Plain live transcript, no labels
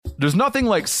There's nothing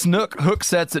like snook hook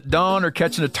sets at dawn or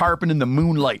catching a tarpon in the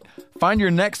moonlight. Find your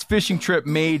next fishing trip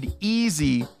made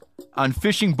easy on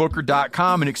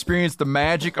fishingbooker.com and experience the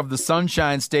magic of the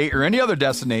Sunshine State or any other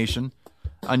destination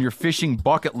on your fishing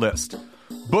bucket list.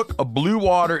 Book a blue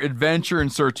water adventure in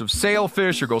search of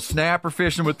sailfish or go snapper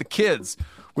fishing with the kids.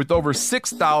 With over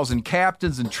 6,000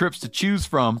 captains and trips to choose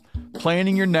from,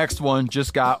 planning your next one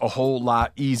just got a whole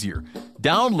lot easier.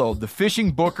 Download the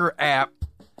Fishing Booker app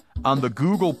on the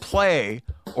Google Play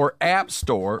or App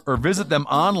Store, or visit them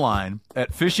online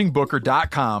at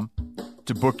fishingbooker.com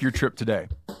to book your trip today.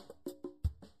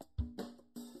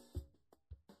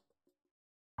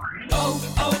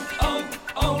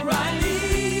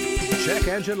 O'Reilly. Check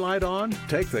engine light on?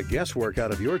 Take the guesswork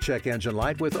out of your check engine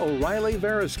light with O'Reilly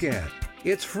Veriscan.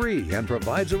 It's free and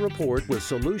provides a report with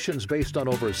solutions based on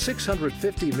over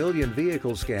 650 million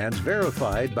vehicle scans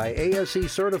verified by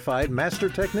ASE certified master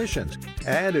technicians.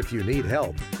 And if you need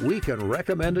help, we can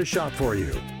recommend a shop for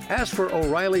you. Ask for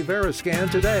O'Reilly Veriscan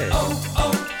today.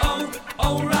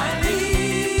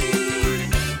 O'Reilly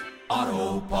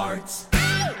Auto Parts.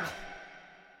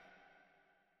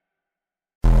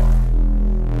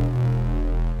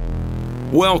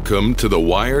 Welcome to the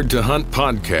Wired to Hunt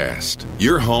podcast,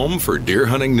 your home for deer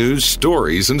hunting news,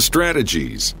 stories, and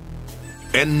strategies.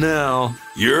 And now,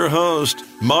 your host,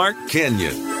 Mark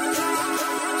Kenyon.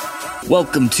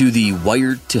 Welcome to the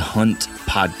Wired to Hunt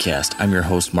podcast. I'm your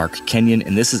host, Mark Kenyon,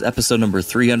 and this is episode number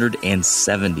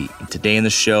 370. And today in the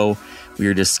show, we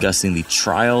are discussing the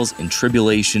trials and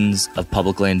tribulations of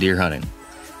public land deer hunting.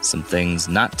 Some things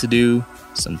not to do,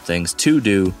 some things to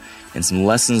do, and some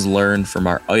lessons learned from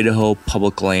our Idaho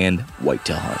public land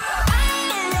whitetail hunt.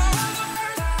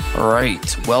 All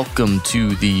right, welcome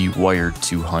to the Wired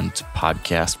to Hunt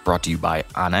podcast, brought to you by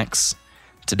onX.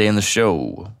 Today on the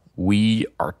show, we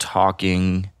are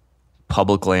talking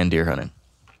public land deer hunting.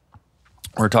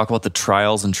 We're talking about the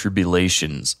trials and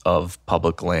tribulations of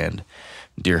public land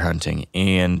deer hunting,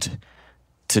 and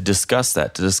to discuss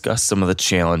some of the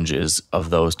challenges of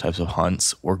those types of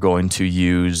hunts, we're going to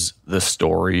use the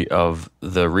story of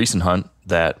the recent hunt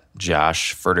that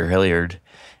Josh Furter-Hilliard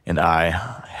and I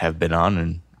have been on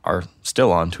and are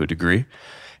still on to a degree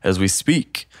as we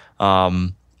speak. I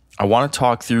want to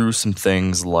talk through some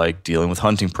things like dealing with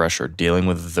hunting pressure, dealing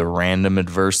with the random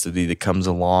adversity that comes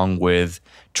along with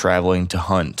traveling to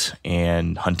hunt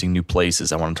and hunting new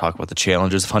places. I want to talk about the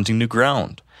challenges of hunting new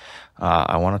ground.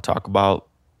 I want to talk about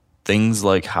things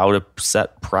like how to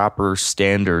set proper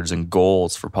standards and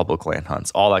goals for public land hunts.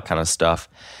 All that kind of stuff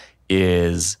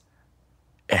has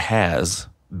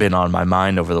been on my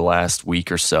mind over the last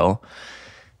week or so.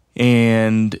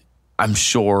 And I'm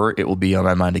sure it will be on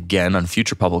my mind again on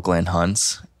future public land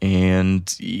hunts.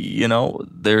 And, you know,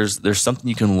 there's something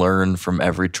you can learn from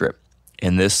every trip.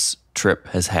 And this trip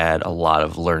has had a lot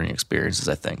of learning experiences,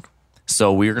 I think.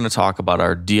 So we're going to talk about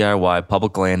our DIY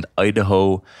public land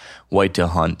Idaho whitetail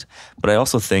hunt. But I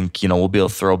also think, you know, we'll be able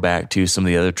to throw back to some of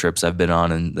the other trips I've been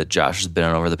on and that Josh has been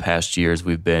on over the past years.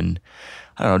 We've been,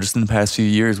 I don't know, just in the past few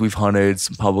years, we've hunted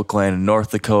some public land in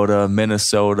North Dakota,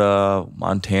 Minnesota,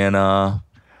 Montana,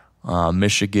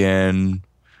 Michigan,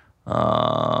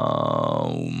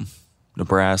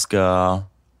 Nebraska.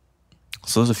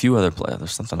 So there's a few other places.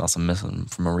 There's something else I'm missing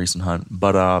from a recent hunt.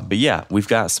 But yeah, we've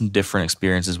got some different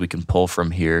experiences we can pull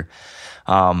from here.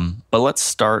 But let's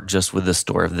start just with the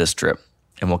story of this trip,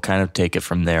 and we'll kind of take it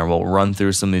from there. We'll run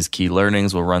through some of these key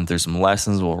learnings. We'll run through some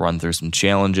lessons. We'll run through some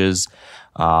challenges,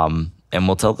 and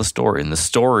we'll tell the story. And the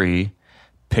story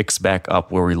picks back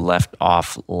up where we left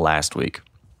off last week.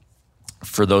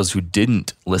 For those who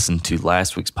didn't listen to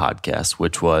last week's podcast,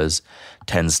 which was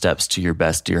 10 steps to your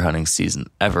best deer hunting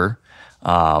season ever,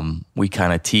 we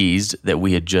kind of teased that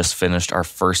we had just finished our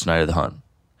first night of the hunt.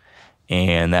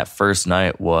 And that first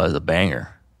night was a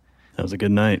banger. That was a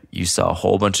good night. You saw a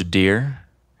whole bunch of deer.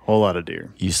 Whole lot of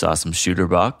deer. You saw some shooter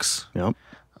bucks. Yep.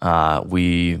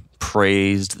 We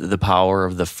praised the power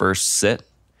of the first sit,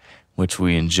 which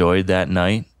we enjoyed that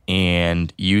night.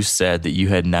 And you said that you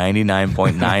had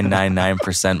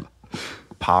 99.999%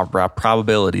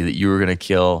 probability that you were going to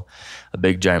kill a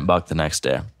big giant buck the next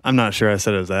day. I'm not sure I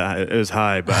said it was that. It was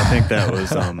high, but I think that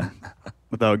was,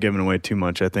 without giving away too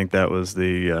much, I think that was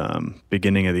the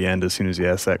beginning of the end as soon as you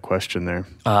asked that question there.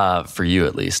 For you,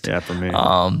 at least. Yeah, for me.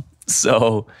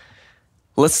 So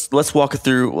let's walk it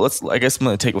through. I guess I'm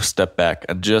going to take a step back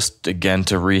and just again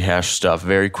to rehash stuff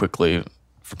very quickly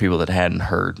for people that hadn't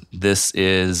heard. This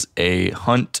is a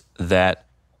hunt that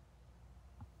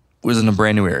was in a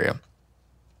brand new area.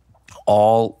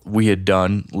 All we had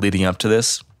done leading up to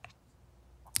this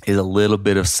is a little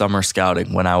bit of summer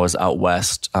scouting. When I was out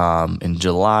west in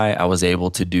July, I was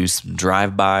able to do some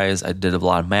drive-bys. I did a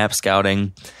lot of map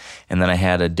scouting. And then I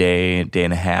had a day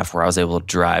and a half where I was able to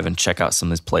drive and check out some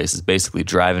of these places, basically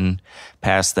driving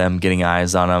past them, getting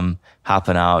eyes on them,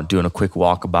 hopping out, doing a quick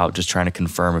walkabout, just trying to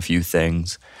confirm a few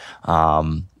things,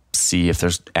 see if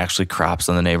there's actually crops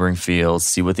on the neighboring fields,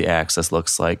 see what the access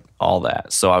looks like, all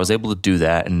that. So I was able to do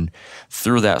that. And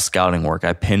through that scouting work,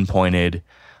 I pinpointed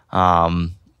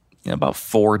about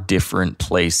 4 different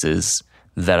places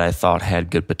that I thought had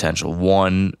good potential.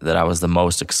 One that I was the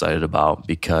most excited about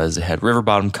because it had river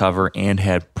bottom cover and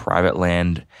had private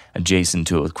land adjacent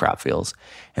to it with crop fields.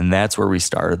 And that's where we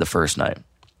started the first night.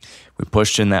 We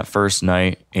pushed in that first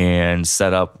night and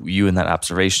set up you in that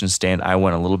observation stand. I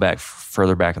went a little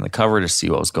further back in the cover to see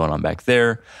what was going on back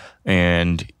there.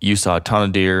 And you saw a ton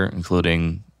of deer,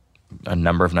 including a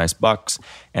number of nice bucks.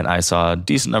 And I saw a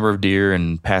decent number of deer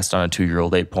and passed on a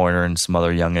 2-year-old 8-pointer and some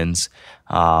other youngins.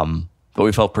 But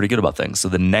we felt pretty good about things. So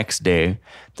the next day,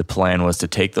 the plan was to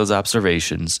take those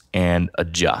observations and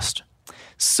adjust.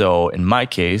 So in my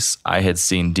case, I had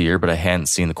seen deer, but I hadn't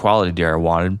seen the quality deer I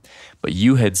wanted. But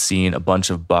you had seen a bunch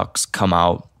of bucks come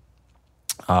out.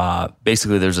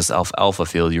 Basically, there's this alfalfa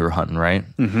field you were hunting, right?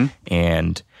 Mm-hmm.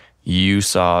 And you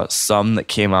saw some that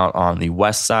came out on the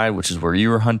west side, which is where you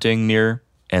were hunting near.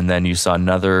 And then you saw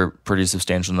another pretty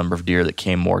substantial number of deer that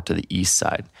came more to the east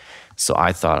side. So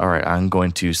I thought, all right, I'm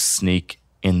going to sneak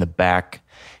in the back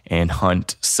and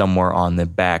hunt somewhere on the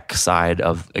back side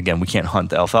of, again, we can't hunt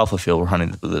the alfalfa field. We're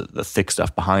hunting the thick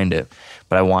stuff behind it.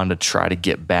 But I wanted to try to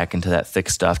get back into that thick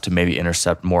stuff to maybe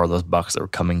intercept more of those bucks that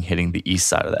were hitting the east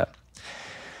side of that.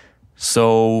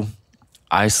 So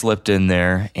I slipped in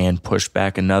there and pushed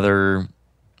back another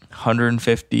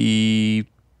 150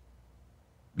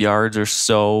 yards or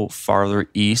so farther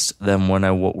east than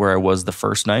where I was the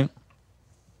first night.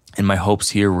 And my hopes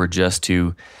here were just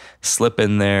to slip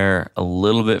in there a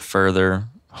little bit further,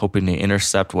 hoping to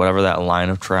intercept whatever that line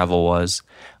of travel was.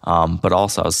 But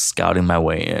also I was scouting my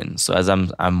way in. So as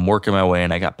I'm working my way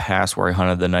in, I got past where I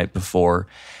hunted the night before.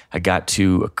 I got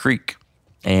to a creek,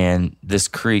 and this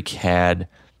creek had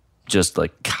just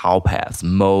like cow paths,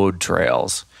 mowed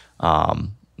trails.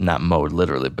 Not mowed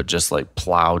literally, but just like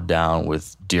plowed down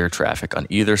with deer traffic on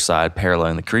either side,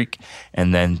 paralleling the creek,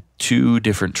 and then 2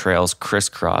 different trails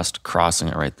crisscrossed, crossing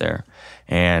it right there.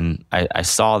 And I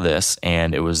saw this,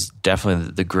 and it was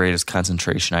definitely the greatest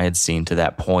concentration I had seen to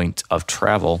that point of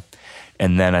travel.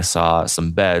 And then I saw some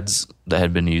beds that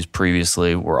had been used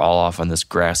previously were all off on this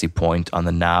grassy point on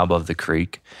the knob of the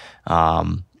creek.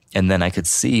 And then I could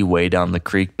see way down the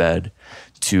creek bed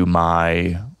to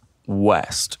my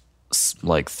west,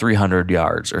 like 300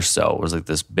 yards or so. It was like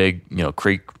this big,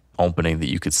 creek opening that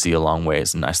you could see a long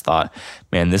ways. And I thought,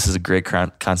 man, this is a great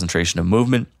concentration of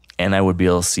movement, and I would be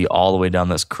able to see all the way down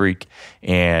this creek.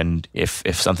 And if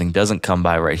something doesn't come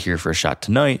by right here for a shot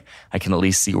tonight, I can at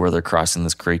least see where they're crossing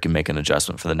this creek and make an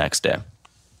adjustment for the next day.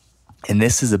 And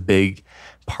this is a big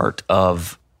part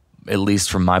of, at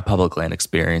least from my public land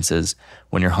experiences,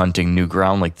 when you're hunting new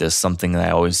ground like this, something that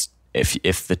I always,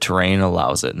 if the terrain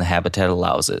allows it and the habitat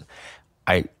allows it,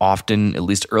 I often, at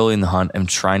least early in the hunt, am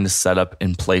trying to set up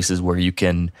in places where you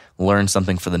can learn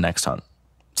something for the next hunt.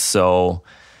 So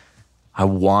I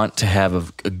want to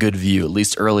have a good view, at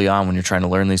least early on when you're trying to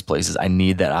learn these places. I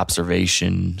need that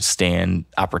observation stand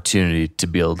opportunity to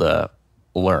be able to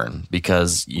learn,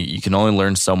 because you can only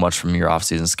learn so much from your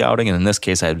off-season scouting. And in this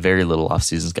case, I had very little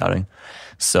off-season scouting.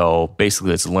 So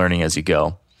basically it's learning as you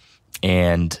go.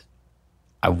 And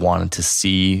I wanted to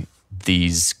see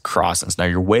these crossings. Now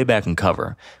you're way back in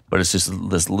cover, but it's just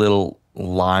this little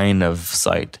line of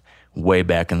sight way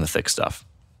back in the thick stuff.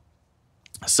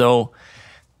 So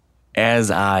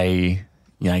as I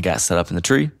got set up in the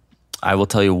tree, I will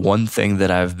tell you one thing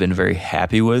that I've been very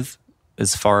happy with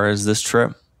as far as this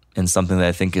trip, and something that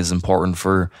I think is important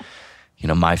for,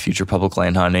 my future public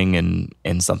land hunting,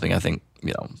 and something I think,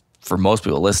 for most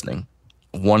people listening,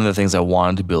 one of the things I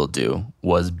wanted to be able to do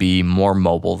was be more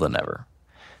mobile than ever.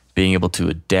 Being able to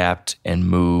adapt and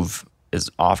move as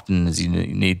often as you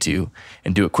need to,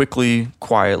 and do it quickly,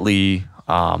 quietly,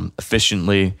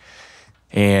 efficiently.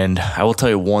 And I will tell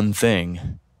you one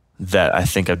thing that I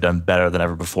think I've done better than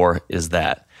ever before is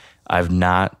that I've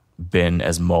not been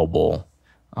as mobile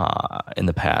in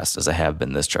the past as I have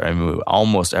been this trip. I move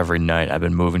almost every night. I've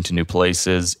been moving to new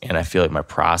places, and I feel like my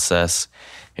process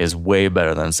is way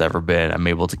better than it's ever been. I'm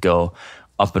able to go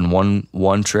up in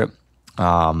one trip.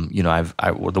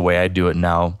 The way I do it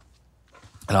now,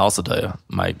 and I'll also tell you,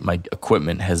 my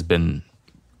equipment has been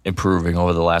improving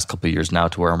over the last couple of years now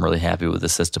to where I'm really happy with the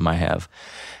system I have.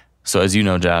 So as you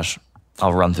know, Josh,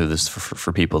 I'll run through this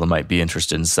for people that might be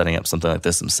interested in setting up something like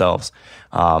this themselves.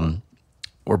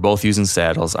 We're both using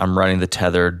saddles. I'm running the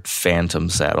tethered Phantom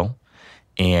saddle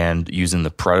and using the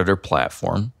Predator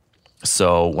platform.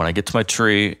 So when I get to my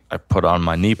tree, I put on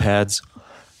my knee pads.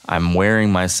 I'm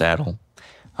wearing my saddle.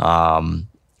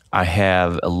 I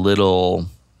have a little,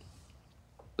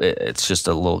 it's just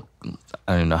a little,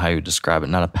 I don't even know how you describe it,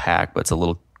 not a pack, but it's a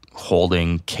little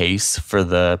holding case for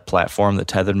the platform that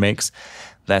Tethered makes.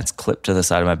 That's clipped to the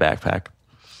side of my backpack.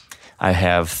 I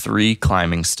have 3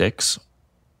 climbing sticks,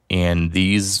 and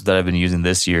these that I've been using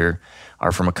this year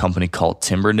are from a company called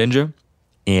Timber Ninja.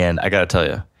 And I got to tell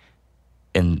you,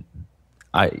 and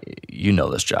you know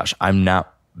this, Josh, I'm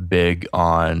not big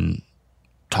on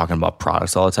talking about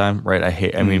products all the time,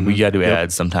 right? I mean, we got to do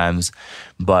ads sometimes,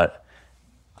 but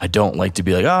I don't like to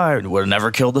be like, I would have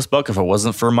never killed this buck if it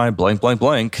wasn't for my blank, blank,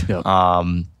 blank. Yep.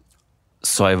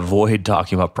 So I avoid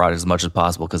talking about products as much as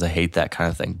possible because I hate that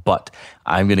kind of thing. But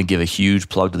I'm going to give a huge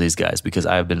plug to these guys because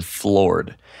I've been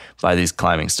floored by these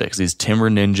climbing sticks. These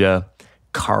Timber Ninja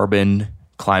carbon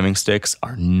climbing sticks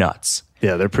are nuts.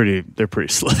 Yeah, they're pretty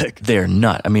slick. They're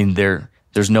nut. I mean,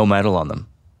 there's no metal on them.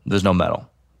 There's no metal.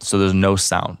 So there's no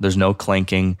sound. There's no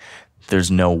clanking.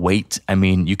 There's no weight. I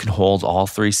mean, you can hold all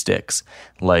 3 sticks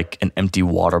like an empty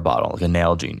water bottle, like a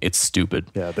Nalgene. It's stupid.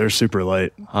 Yeah, they're super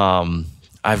light.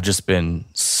 I've just been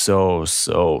so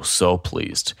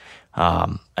pleased.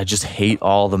 I just hate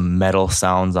all the metal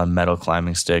sounds on metal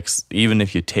climbing sticks. Even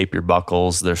if you tape your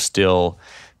buckles, there's still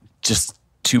just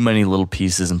too many little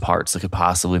pieces and parts that could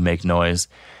possibly make noise.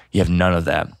 You have none of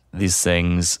that. These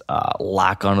things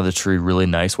lock onto the tree really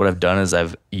nice. What I've done is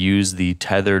I've used the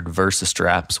tethered Versa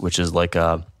straps, which is like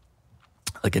a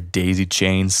daisy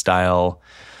chain style,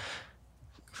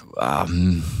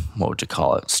 what would you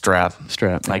call it? Strap,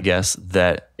 I guess,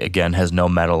 that again has no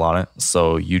metal on it.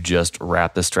 So you just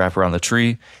wrap the strap around the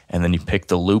tree and then you pick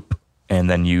the loop and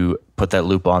then you put that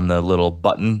loop on the little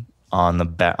button on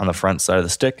the front side of the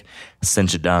stick,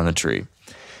 cinch it down the tree.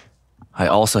 I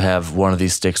also have one of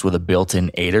these sticks with a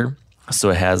built-in aider. So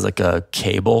it has like a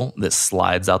cable that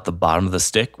slides out the bottom of the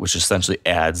stick, which essentially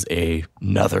adds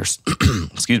another,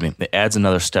 it adds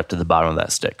another step to the bottom of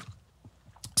that stick.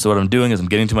 So what I'm doing is I'm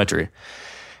getting to my tree.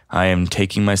 I am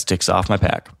taking my sticks off my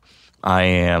pack. I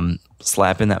am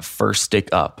slapping that first stick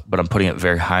up, but I'm putting it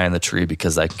very high in the tree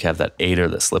because I can have that aider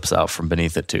that slips out from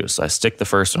beneath it too. So I stick the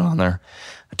first one on there,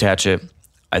 attach it.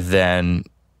 I then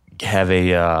have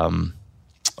a,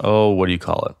 what do you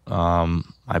call it?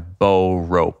 My bow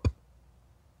rope.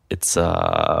 It's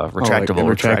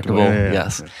retractable. Yeah.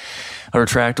 Yes. A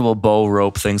retractable bow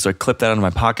rope thing. So I clip that into my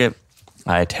pocket.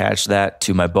 I attach that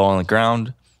to my bow on the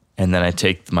ground. And then I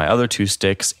take my other 2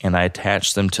 sticks and I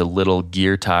attach them to little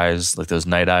gear ties, like those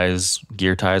Night Eyes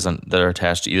gear ties that are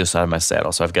attached to either side of my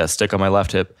saddle. So I've got a stick on my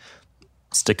left hip,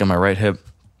 stick on my right hip.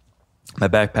 My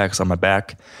backpack's on my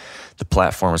back. The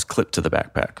platform is clipped to the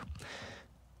backpack.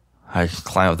 I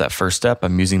climb up that first step.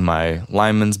 I'm using my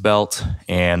lineman's belt,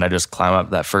 and I just climb up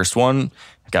that first one.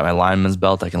 I got my lineman's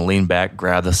belt. I can lean back,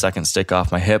 grab the second stick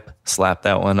off my hip, slap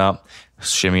that one up,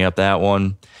 shimmy up that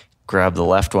one, grab the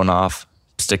left one off,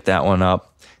 stick that one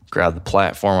up, grab the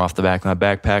platform off the back of my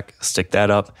backpack, stick that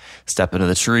up, step into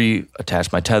the tree,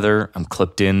 attach my tether. I'm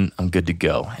clipped in. I'm good to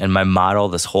go. And my motto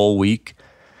this whole week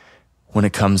when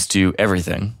it comes to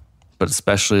everything, but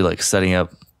especially like setting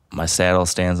up my saddle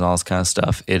stands and all this kind of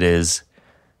stuff, it is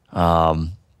slow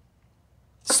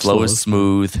is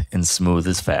smooth and smooth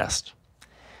is fast.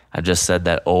 I've just said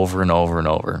that over and over and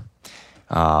over.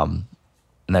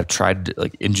 And I've tried to,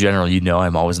 like, in general,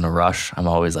 I'm always in a rush.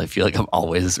 I feel like I'm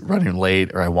always running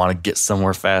late, or I want to get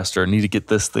somewhere faster. I need to get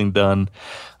this thing done.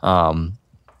 And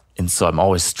so I'm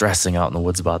always stressing out in the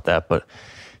woods about that. But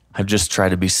I've just tried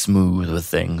to be smooth with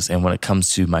things. And when it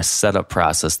comes to my setup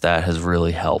process, that has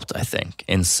really helped, I think.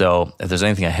 And so if there's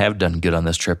anything I have done good on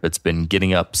this trip, it's been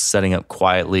getting up, setting up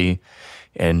quietly,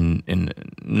 and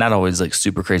not always like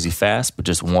super crazy fast, but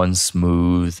just one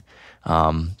smooth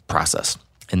process.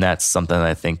 And that's something that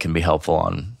I think can be helpful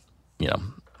on,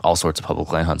 all sorts of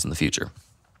public land hunts in the future.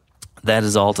 That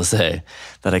is all to say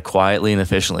that I quietly and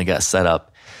efficiently got set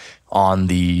up on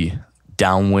the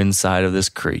downwind side of this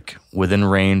creek, within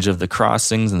range of the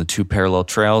crossings and the 2 parallel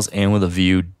trails, and with a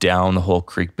view down the whole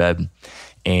creek bed.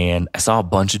 And I saw a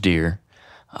bunch of deer.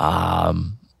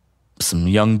 Some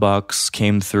young bucks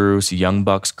came through. So young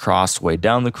bucks crossed way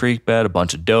down the creek bed. A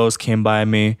bunch of does came by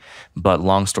me. But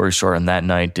long story short, on that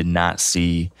night, did not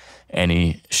see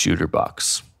any shooter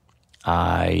bucks.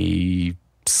 I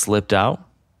slipped out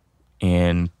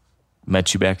and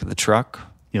met you back at the truck.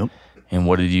 Yep. And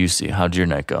what did you see? How'd your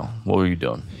night go? What were you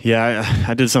doing? Yeah,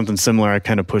 I did something similar. I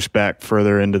kind of pushed back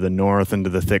further into the north, into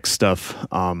the thick stuff,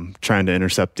 trying to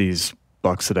intercept these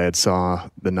bucks that I had saw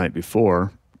the night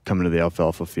before coming to the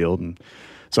alfalfa field. And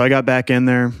so I got back in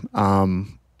there, and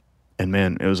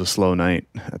man, it was a slow night.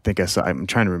 I'm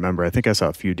trying to remember, I think I saw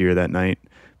a few deer that night,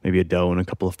 maybe a doe and a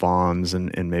couple of fawns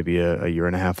and maybe a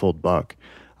 1.5-year-old buck.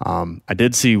 I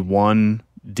did see one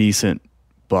decent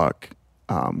buck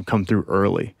come through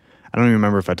early. I don't even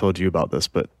remember if I told you about this,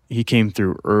 but he came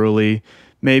through early,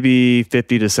 maybe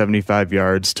 50 to 75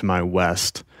 yards to my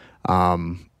west.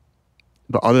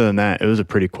 But other than that, it was a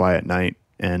pretty quiet night.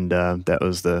 And that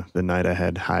was the night I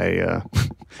had high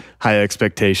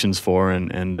expectations for,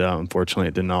 and unfortunately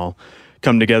it didn't all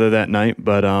come together that night.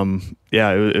 But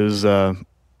yeah, it was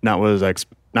not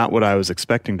what I was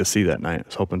expecting to see that night. I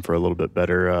was hoping for a little bit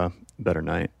better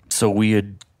night. So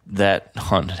that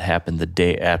hunt had happened the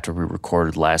day after we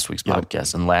recorded last week's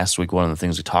podcast. And last week, one of the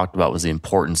things we talked about was the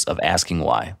importance of asking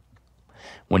why.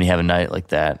 When you have a night like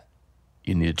that,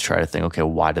 you need to try to think, okay,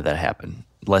 why did that happen?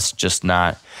 Let's just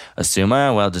not assume,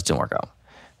 it just didn't work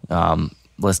out.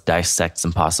 Let's dissect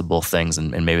some possible things,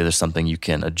 and maybe there's something you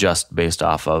can adjust based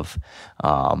off of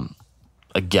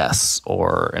a guess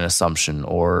or an assumption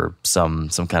or some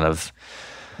kind of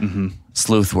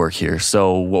sleuth work here.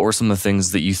 So what were some of the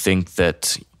things that you think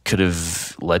that could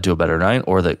have led to a better night,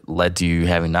 or that led to you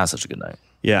having not such a good night?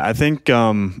 Yeah, I think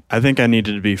I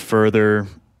needed to be further.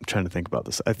 I'm trying to think about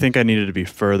this. I think I needed to be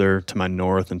further to my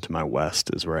north and to my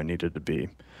west is where I needed to be.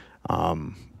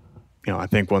 I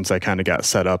think once I kind of got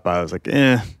set up, I was like,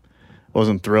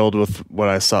 wasn't thrilled with what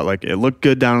I saw. Like, it looked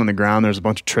good down on the ground. There's a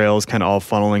bunch of trails kind of all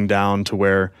funneling down to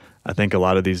where I think a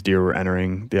lot of these deer were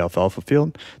entering the alfalfa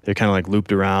field. They kind of like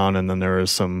looped around, and then there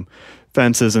was some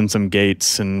fences and some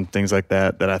gates and things like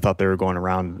that I thought they were going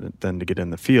around then to get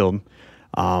in the field.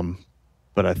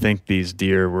 But I think these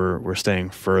deer were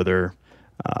staying further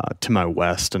to my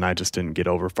west, and I just didn't get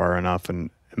over far enough. And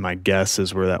my guess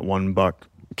is where that one buck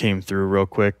came through real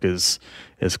quick is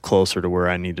closer to where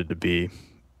I needed to be,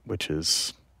 which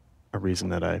is a reason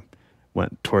that I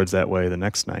went towards that way the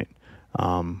next night.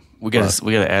 We got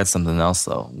to add something else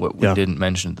though. What we didn't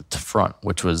mention at the front,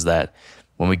 which was that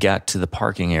when we got to the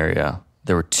parking area,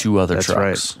 there were two other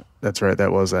trucks. Right. That's right.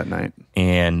 That was that night,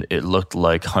 and it looked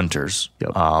like hunters.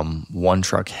 Yep. One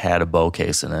truck had a bow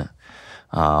case in it.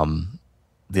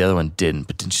 The other one didn't,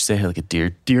 but didn't you say it had like a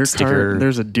deer sticker? Cart?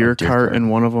 There's a deer cart in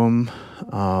one of them.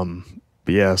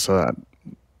 But yeah, so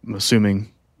I'm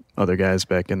assuming other guys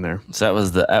back in there. So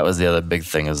that was the other big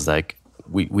thing, is like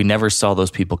we never saw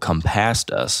those people come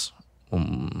past us,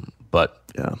 but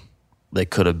yeah, they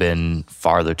could have been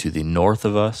farther to the north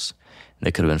of us.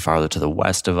 They could have been farther to the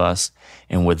west of us.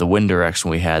 And with the wind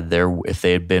direction we had there, if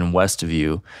they had been west of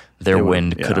you, their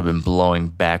wind could have been blowing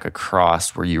back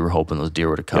across where you were hoping those deer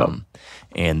were to come. Yep.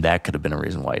 And that could have been a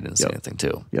reason why you didn't see anything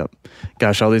too. Yep.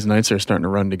 Gosh, all these nights are starting to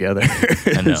run together.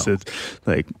 I know. It's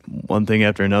like one thing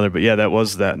after another. But yeah, that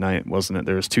was that night, wasn't it?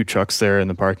 There was two trucks there in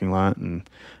the parking lot, and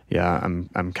yeah,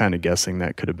 I'm kind of guessing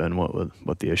that could have been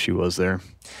what the issue was there.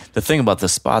 The thing about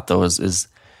this spot though is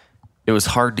it was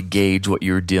hard to gauge what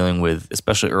you were dealing with,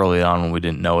 especially early on when we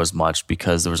didn't know as much,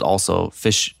 because there was also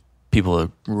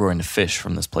people were going to fish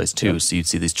from this place too. Yep. So you'd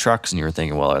see these trucks and you were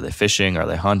thinking, well, are they fishing? Are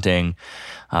they hunting?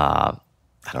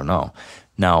 I don't know.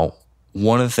 Now,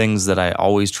 one of the things that I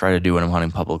always try to do when I'm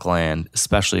hunting public land,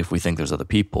 especially if we think there's other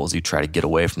people, is you try to get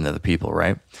away from the other people,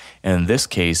 right? And in this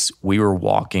case, we were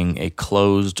walking a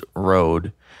closed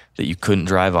road that you couldn't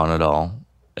drive on at all,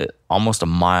 almost a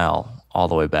mile all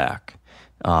the way back.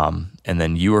 And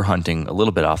then you were hunting a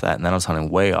little bit off that, and then I was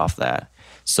hunting way off that.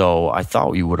 So I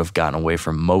thought you would have gotten away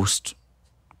from most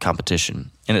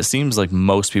competition. And it seems like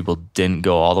most people didn't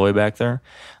go all the way back there.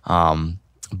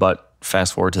 But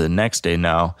fast forward to the next day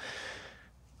now,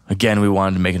 again, we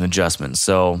wanted to make an adjustment.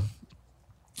 So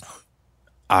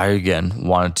I, again,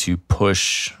 wanted to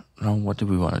push. No, what did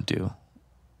we want to do?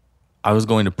 I was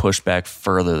going to push back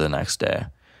further the next day.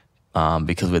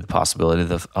 Because we had the possibility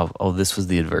of this was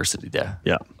the adversity day.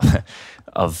 Yeah.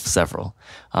 Of several.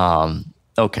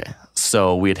 Okay.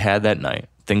 So we had that night.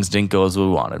 Things didn't go as we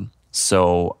wanted.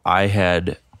 So I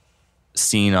had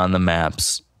seen on the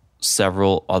maps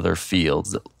several other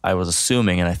fields that I was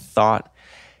assuming and I thought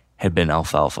had been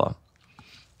alfalfa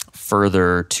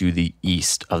further to the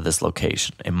east of this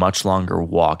location. A much longer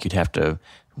walk. You'd have to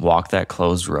walk that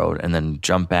closed road and then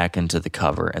jump back into the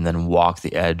cover and then walk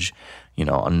the edge,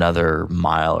 another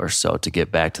mile or so to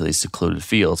get back to these secluded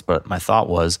fields. But my thought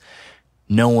was,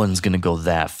 no one's going to go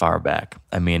that far back.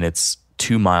 I mean, it's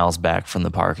 2 miles back from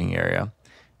the parking area,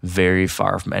 very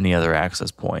far from any other access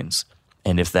points.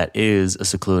 And if that is a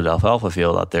secluded alfalfa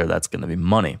field out there, that's going to be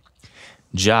money.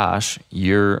 Josh,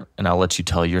 and I'll let you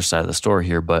tell your side of the story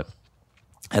here, but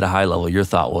at a high level, your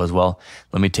thought was, well,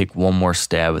 let me take one more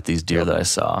stab at these deer that I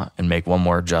saw and make one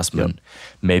more adjustment. Yep.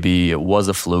 Maybe it was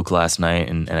a fluke last night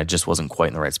and I just wasn't quite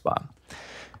in the right spot.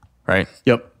 Right?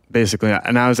 Yep. Basically,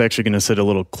 and I was actually going to sit a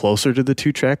little closer to the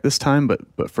 2-track this time, but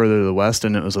further to the west,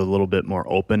 and it was a little bit more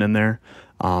open in there,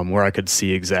 where I could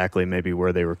see exactly maybe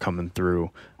where they were coming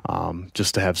through,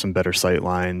 just to have some better sight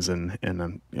lines. And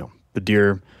the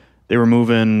deer, they were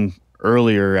moving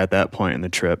earlier at that point in the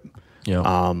trip.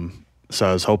 Yeah. So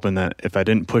I was hoping that if I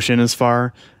didn't push in as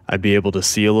far, I'd be able to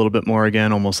see a little bit more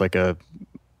again, almost like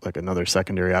another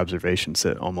secondary observation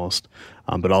sit almost,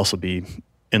 but also be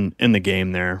in the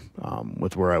game there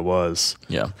with where I was.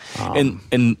 Yeah.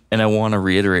 And I want to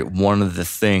reiterate, one of the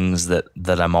things that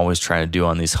I'm always trying to do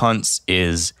on these hunts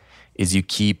is you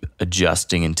keep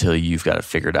adjusting until you've got it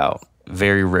figured out.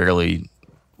 Very rarely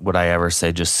would I ever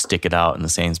say just stick it out in the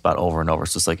same spot over and over.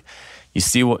 So it's like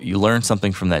you learn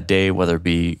something from that day, whether it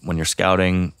be when you're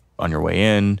scouting on your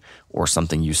way in or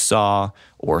something you saw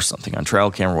or something on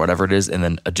trail camera, whatever it is, and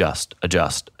then adjust.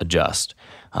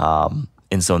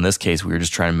 And so in this case, we were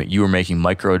just you were making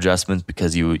micro adjustments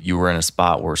because you were in a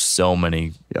spot where so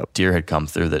many deer had come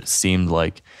through that it seemed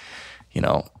like,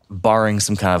 barring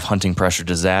some kind of hunting pressure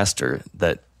disaster,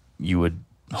 that you would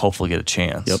hopefully get a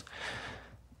chance. Yep.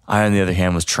 I, on the other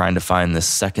hand, was trying to find this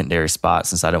secondary spot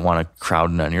since I didn't want to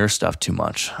crowd in on your stuff too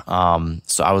much.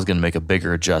 So I was going to make a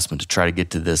bigger adjustment to try to get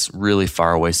to this really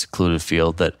far away secluded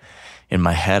field that in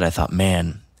my head I thought,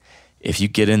 man, if you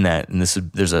get in that, and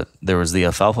there was the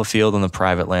alfalfa field on the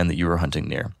private land that you were hunting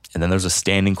near, and then there's a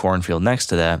standing cornfield next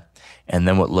to that, and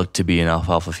then what looked to be an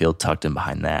alfalfa field tucked in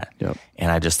behind that. Yep.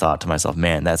 And I just thought to myself,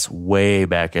 man, that's way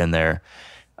back in there.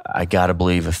 I got to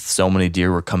believe if so many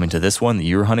deer were coming to this one that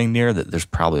you were hunting near, that there's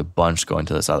probably a bunch going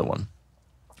to this other one.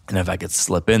 And if I could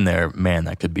slip in there, man,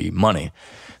 that could be money.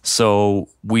 So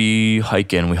we hike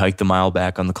the mile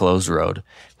back on the closed road.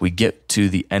 We get to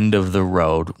the end of the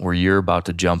road where you're about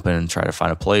to jump in and try to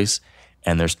find a place,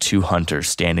 and there's 2 hunters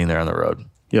standing there on the road.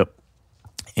 Yep.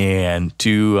 And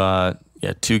two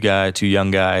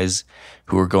young guys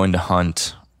who were going to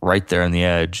hunt right there on the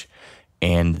edge,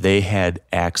 and they had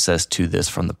access to this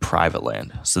from the private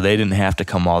land. So they didn't have to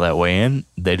come all that way in.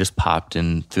 They just popped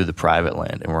in through the private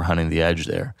land and were hunting the edge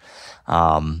there.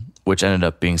 Which ended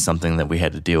up being something that we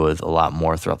had to deal with a lot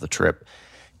more throughout the trip,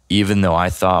 even though I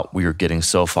thought we were getting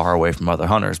so far away from other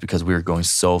hunters because we were going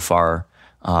so far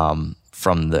from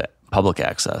the public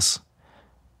access.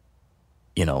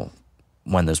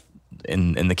 When there's,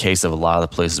 in the case of a lot of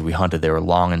the places we hunted, they were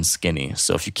long and skinny.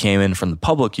 So if you came in from the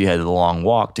public, you had a long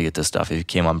walk to get to stuff. If you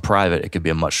came on private, it could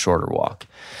be a much shorter walk.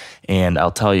 And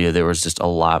I'll tell you, there was just a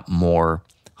lot more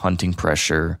hunting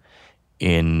pressure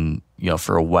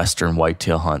for a Western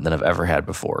whitetail hunt than I've ever had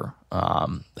before.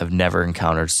 I've never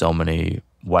encountered so many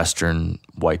Western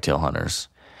whitetail hunters.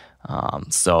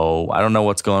 So I don't know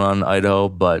what's going on in Idaho,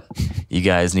 but you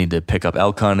guys need to pick up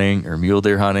elk hunting or mule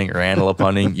deer hunting or antelope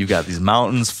hunting. You've got these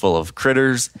mountains full of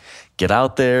critters. Get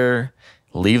out there,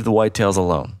 leave the whitetails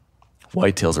alone.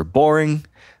 Whitetails are boring.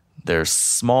 They're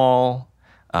small.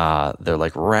 They're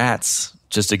like rats.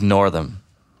 Just ignore them.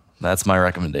 That's my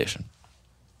recommendation.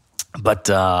 But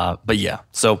yeah,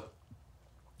 so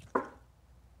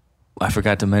I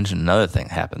forgot to mention another thing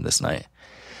happened this night.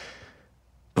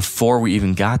 Before we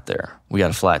even got there, we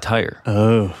got a flat tire.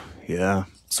 Oh, yeah.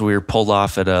 So we were pulled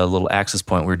off at a little access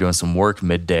point. We were doing some work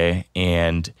midday,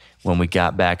 and when we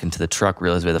got back into the truck, we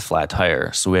realized we had a flat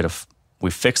tire. So we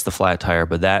fixed the flat tire,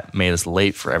 but that made us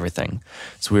late for everything.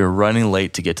 So we were running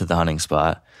late to get to the hunting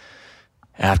spot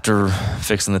after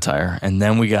fixing the tire. And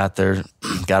then we got there,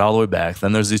 got all the way back.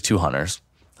 Then there's these 2 hunters.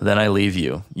 Then I leave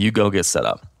you. You go get set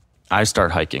up. I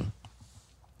start hiking.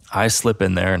 I slip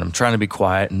in there, and I'm trying to be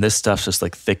quiet, and this stuff's just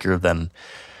like thicker than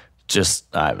just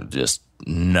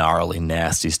gnarly,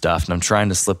 nasty stuff. And I'm trying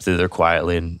to slip through there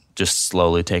quietly and just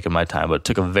slowly taking my time, but it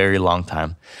took a very long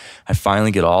time. I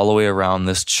finally get all the way around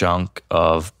this chunk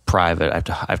of private.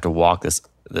 I have to walk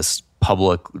this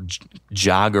public,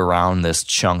 jog around this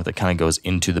chunk that kind of goes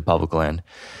into the public land.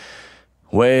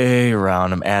 Way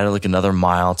around. I'm adding like another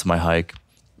mile to my hike.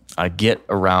 I get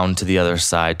around to the other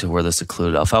side to where the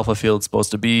secluded alfalfa field is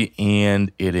supposed to be, and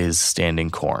it is standing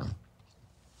corn.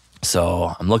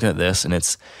 So I'm looking at this, and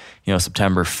it's,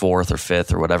 September 4th or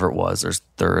 5th or whatever it was. There's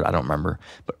 3rd, I don't remember.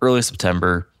 But early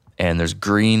September, and there's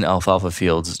green alfalfa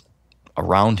fields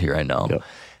around here, I know. Yep.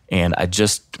 And I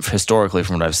just, historically,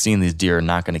 from what I've seen, these deer are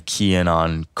not going to key in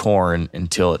on corn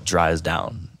until it dries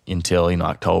down. until,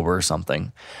 October or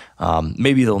something.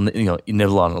 Maybe they'll,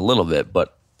 nibble on it a little bit,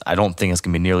 but I don't think it's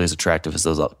going to be nearly as attractive as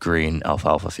those green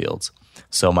alfalfa fields.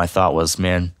 So my thought was,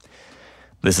 man,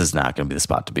 this is not going to be the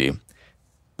spot to be.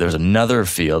 There's another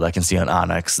field I can see on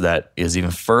Onyx that is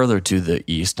even further to the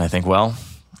east. And I think, well,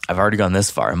 I've already gone this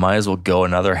far. I might as well go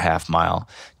another half mile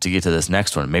to get to this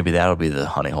next one. Maybe that'll be the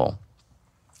honey hole.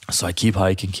 So I keep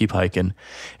hiking.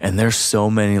 And there's so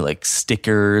many like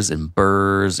stickers and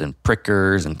burrs and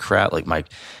prickers and crap. Like my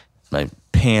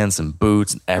pants and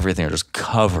boots and everything are just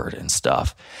covered in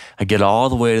stuff. I get all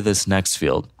the way to this next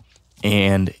field.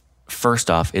 And first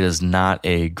off, it is not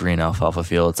a green alfalfa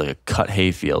field. It's like a cut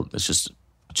hay field. It's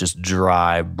just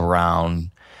dry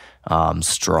brown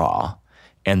straw.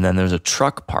 And then there's a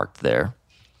truck parked there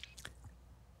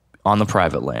on the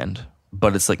private land,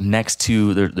 but it's like next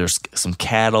to there's some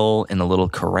cattle in a little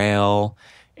corral,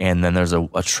 and then there's a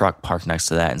truck parked next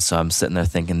to that. And so I'm sitting there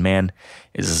thinking, man,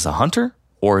 is this a hunter,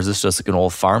 or is this just like an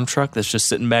old farm truck that's just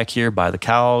sitting back here by the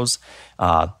cows?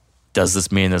 Does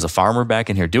this mean there's a farmer back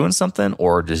in here doing something,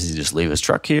 or does he just leave his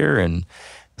truck here? And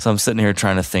so I'm sitting here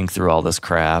trying to think through all this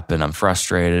crap, and I'm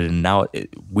frustrated. And now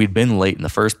we'd been late in the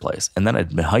first place, and then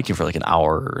I'd been hiking for like an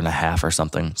hour and a half or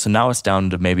something. So now it's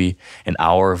down to maybe an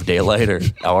hour of daylight or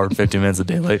an hour and 50 minutes of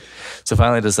daylight. So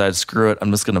finally I decided, screw it. I'm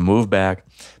just going to move back,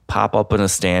 pop up in a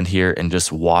stand here, and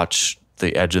just watch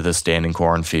the edge of the standing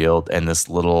cornfield and this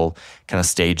little kind of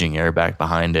staging area back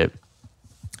behind it,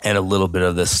 and a little bit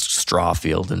of this straw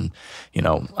field. And,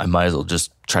 I might as well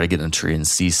just try to get in a tree and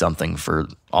see something for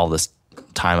all this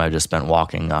time I just spent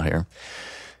walking out here.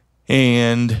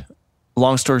 And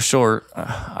long story short,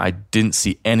 I didn't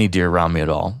see any deer around me at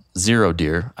all. 0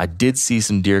 deer. I did see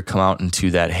some deer come out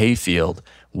into that hay field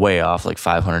way off, like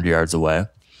 500 yards away.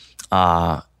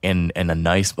 And a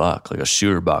nice buck, like a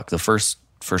shooter buck. The first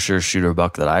for sure shooter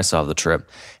buck that I saw of the trip.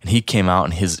 And he came out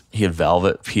and he had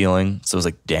velvet peeling. So it was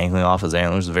like dangling off his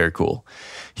antlers. It was very cool.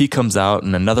 He comes out,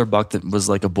 and another buck that was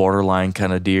like a borderline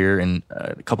kind of deer, and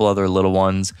a couple other little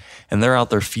ones. And they're out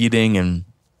there feeding, and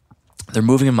they're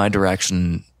moving in my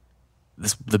direction.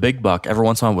 The big buck, every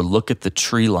once in a while, would look at the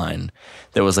tree line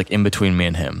that was like in between me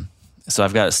and him. So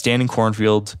I've got a standing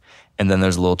cornfield, and then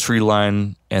there's a little tree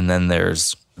line, and then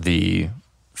there's the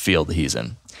field that he's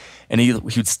in. And he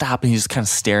would stop, and he's just kind of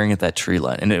staring at that tree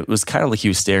line. And it was kind of like he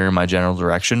was staring in my general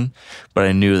direction, but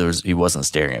I knew he wasn't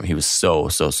staring at me. He was so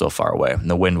far away, and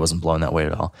the wind wasn't blowing that way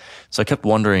at all. So I kept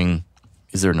wondering,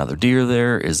 is there another deer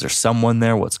there? Is there someone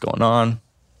there? What's going on?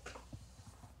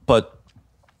 But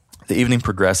the evening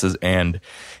progresses, and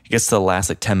it gets to the last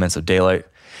like 10 minutes of daylight,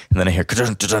 and then I hear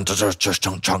crank,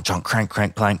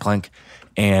 crank, clank, clank,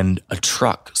 and a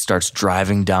truck starts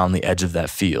driving down the edge of that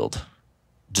field,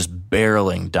 just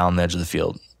barreling down the edge of the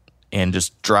field, and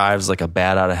just drives like a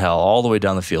bat out of hell all the way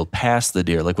down the field past the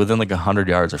deer, like within like 100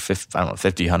 yards or 50,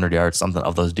 100 yards, something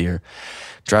of those deer,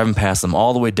 driving past them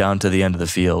all the way down to the end of the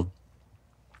field.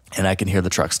 And I can hear the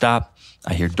truck stop.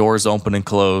 I hear doors open and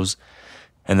close,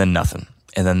 and then nothing.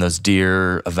 And then those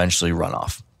deer eventually run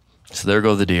off. So there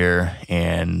go the deer,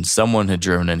 and someone had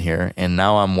driven in here. And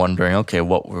now I'm wondering, okay,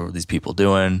 what were these people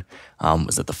doing?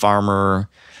 Was it the farmer?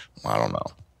 I don't know.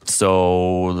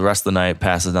 So the rest of the night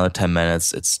passes another 10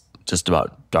 minutes. It's just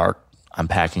about dark. I'm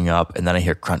packing up, and then I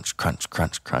hear crunch, crunch,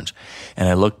 crunch, crunch. And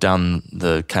I look down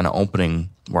the kind of opening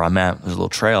where I'm at. There's a little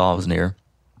trail I was near.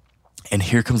 And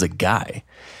here comes a guy.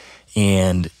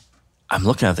 And I'm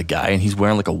looking at the guy, and he's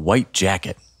wearing like a white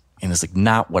jacket. And it's like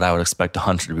not what I would expect a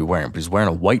hunter to be wearing, but he's wearing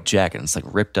a white jacket, and it's like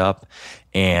ripped up.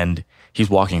 And he's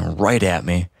walking right at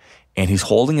me, and he's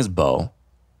holding his bow,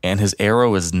 and his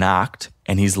arrow is knocked,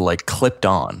 and he's like clipped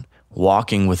on,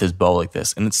 walking with his bow like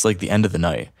this. And it's like the end of the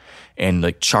night, and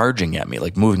like charging at me,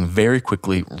 like moving very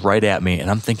quickly right at me. And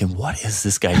I'm thinking, what is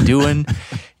this guy doing?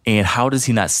 And how does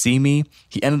he not see me?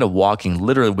 He ended up walking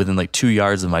literally within like 2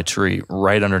 yards of my tree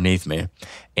right underneath me.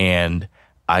 And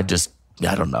I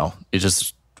don't know. It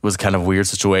just was kind of a weird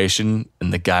situation.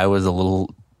 And the guy was a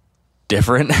little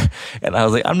different. And I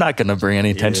was like, I'm not going to bring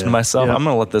any attention to myself. I'm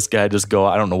going to let this guy just go.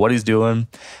 I don't know what he's doing.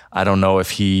 I don't know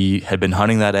if he had been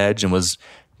hunting that edge and was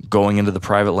going into the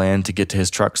private land to get to his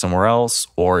truck somewhere else,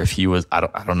 or if he was, I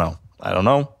don't know.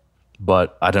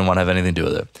 But I didn't want to have anything to do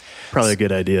with it. Probably a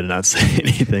good idea to not say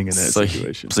anything in that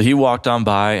situation. So he walked on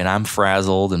by, and I'm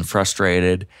frazzled and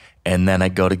frustrated. And then I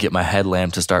go to get my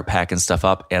headlamp to start packing stuff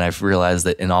up. And I've realized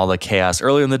that in all the chaos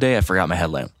earlier in the day, I forgot my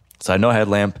headlamp. So I had no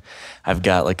headlamp. I've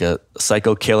got like a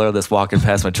psycho killer that's walking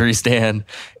past my tree stand.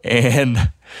 And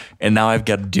now I've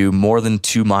got to do more than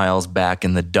 2 miles back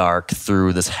in the dark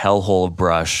through this hellhole of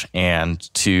brush. And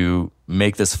to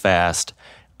make this fast,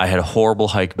 I had a horrible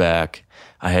hike back.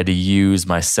 I had to use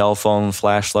my cell phone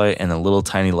flashlight and a little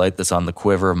tiny light that's on the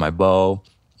quiver of my bow.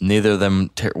 Neither of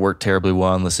them worked terribly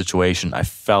well in the situation. I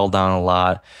fell down a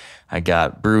lot. I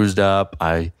got bruised up.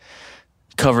 I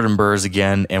covered in burrs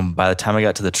again. And by the time I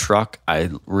got to the truck, I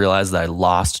realized that I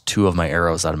lost 2 of my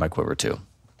arrows out of my quiver too.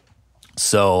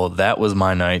 So that was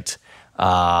my night.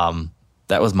 That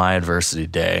was my adversity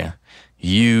day.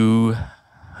 You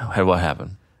had what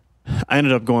happened? I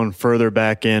ended up going further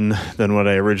back in than what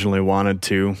I originally wanted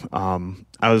to. I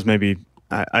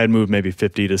had moved maybe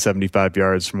 50 to 75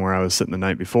 yards from where I was sitting the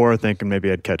night before, thinking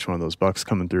maybe I'd catch one of those bucks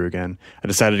coming through again. I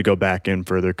decided to go back in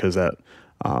further because that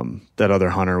other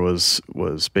hunter was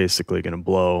basically going to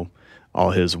blow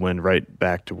all his wind right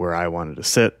back to where I wanted to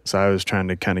sit. So I was trying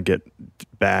to kind of get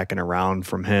back and around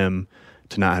from him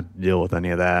to not have to deal with any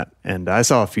of that. And I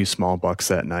saw a few small bucks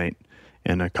that night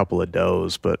and a couple of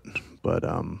does, but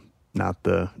not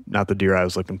the deer I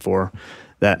was looking for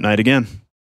that night again.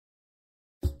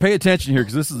 Pay attention here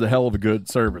because this is a hell of a good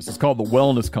service. It's called the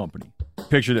Wellness Company.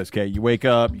 Picture this, okay? You wake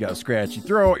up, you got a scratchy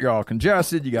throat, you're all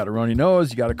congested, you got a runny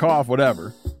nose, you got a cough,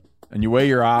 whatever. And you weigh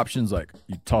your options like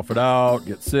you tough it out,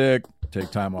 get sick, take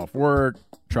time off work,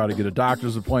 try to get a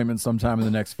doctor's appointment sometime in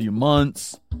the next few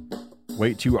months,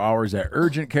 wait 2 hours at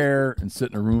urgent care and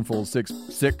sit in a room full of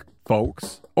sick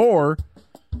folks, or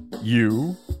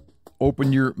you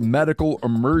open your medical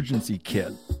emergency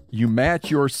kit. You match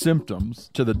your symptoms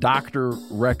to the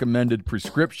doctor-recommended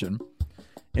prescription,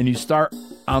 and you start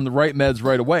on the right meds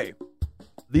right away.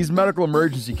 These medical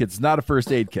emergency kits is not a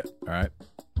first aid kit, all right?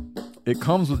 It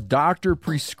comes with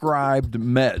doctor-prescribed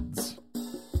meds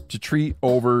to treat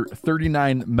over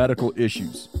 39 medical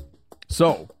issues.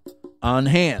 So, on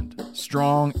hand,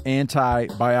 strong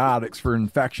antibiotics for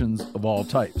infections of all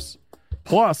types.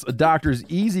 Plus, a doctor's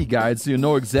easy guide so you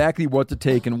know exactly what to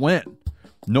take and when.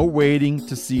 No waiting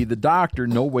to see the doctor,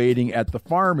 no waiting at the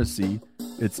pharmacy.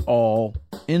 It's all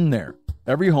in there.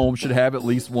 Every home should have at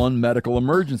least one medical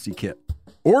emergency kit.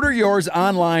 Order yours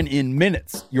online in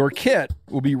minutes. Your kit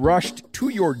will be rushed to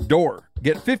your door.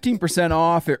 Get 15%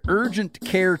 off at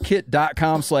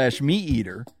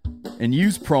urgentcarekit.com/meateater and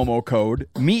use promo code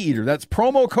MeatEater. That's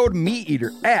promo code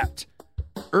MeatEater at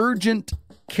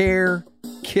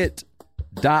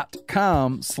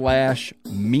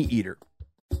urgentcarekit.com/meateater.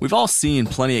 We've all seen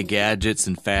plenty of gadgets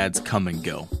and fads come and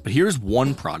go, but here's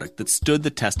one product that stood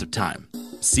the test of time: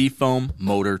 Seafoam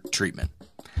Motor Treatment.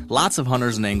 Lots of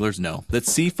hunters and anglers know that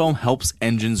Seafoam helps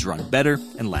engines run better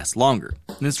and last longer.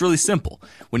 And it's really simple.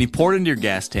 When you pour it into your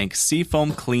gas tank,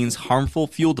 Seafoam cleans harmful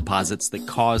fuel deposits that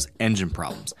cause engine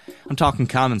problems. I'm talking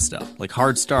common stuff like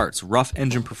hard starts, rough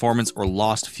engine performance, or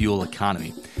lost fuel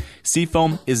economy.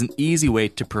 Seafoam is an easy way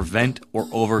to prevent or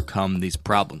overcome these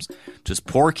problems. Just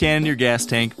pour a can in your gas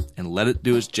tank and let it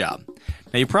do its job.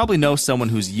 Now, you probably know someone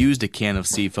who's used a can of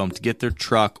Seafoam to get their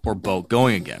truck or boat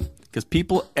going again, because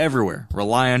people everywhere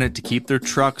rely on it to keep their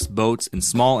trucks, boats, and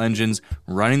small engines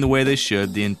running the way they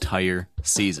should the entire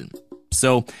season.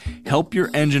 So, help your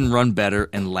engine run better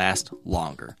and last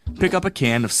longer. Pick up a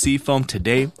can of Seafoam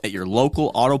today at your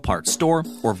local auto parts store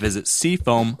or visit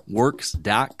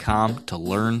SeafoamWorks.com to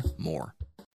learn more.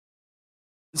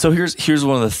 So here's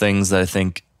one of the things that I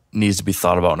think needs to be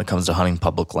thought about when it comes to hunting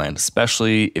public land,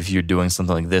 especially if you're doing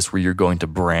something like this where you're going to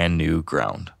brand new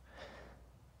ground.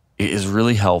 It is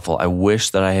really helpful. I wish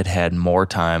that I had had more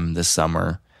time this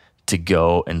summer to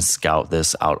go and scout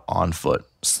this out on foot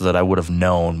so that I would have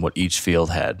known what each field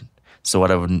had. So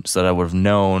that I would have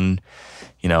known,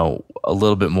 a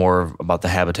little bit more about the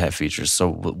habitat features.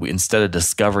 So instead of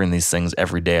discovering these things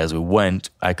every day as we went,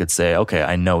 I could say, okay,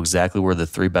 I know exactly where the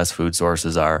 3 best food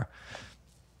sources are.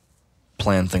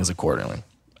 Plan things accordingly.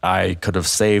 I could have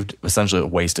saved essentially a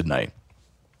wasted night.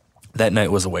 That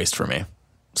night was a waste for me.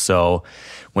 So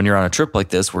when you're on a trip like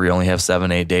this where you only have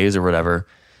 7-8 days or whatever,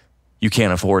 you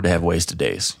can't afford to have wasted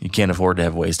days. You can't afford to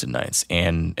have wasted nights.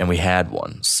 And we had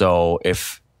one. So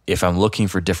if I'm looking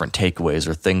for different takeaways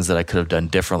or things that I could have done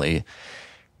differently,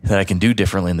 that I can do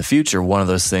differently in the future, one of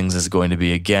those things is going to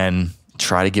be, again,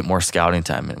 try to get more scouting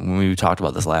time. And we talked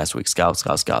about this last week,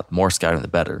 scout. More scouting, the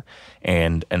better.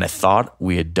 And I thought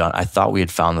we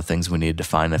had found the things we needed to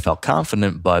find. I felt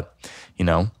confident, but,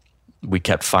 we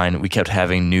kept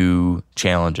having new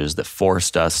challenges that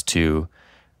forced us to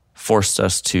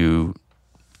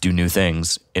do new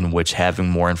things in which having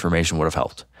more information would have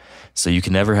helped. So you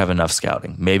can never have enough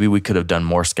scouting. Maybe we could have done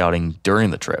more scouting during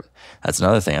the trip. That's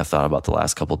another thing I've thought about the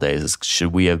last couple of days is,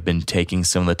 should we have been taking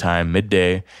some of the time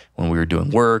midday when we were doing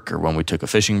work or when we took a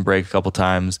fishing break a couple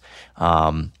times?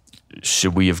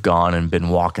 Should we have gone and been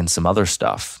walking some other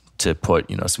stuff to put,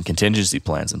 some contingency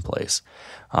plans in place?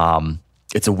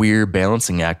 it's a weird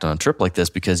balancing act on a trip like this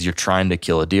because you're trying to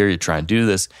kill a deer, you're trying to do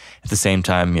this. At the same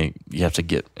time, you have to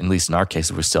get, at least in our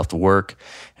case, we still have to work.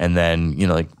 And then,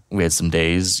 like we had some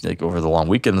days like over the long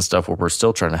weekend and stuff where we're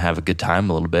still trying to have a good time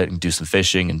a little bit and do some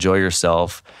fishing, enjoy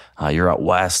yourself. You're out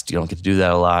west, you don't get to do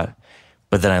that a lot.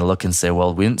 But then I look and say,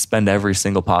 well, we didn't spend every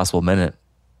single possible minute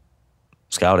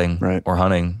scouting or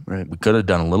hunting. Right. We could have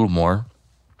done a little more.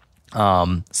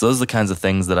 So those are the kinds of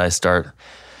things that I start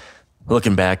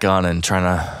looking back on and trying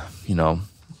to,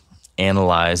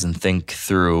 analyze and think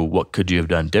through what could you have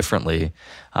done differently,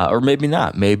 or maybe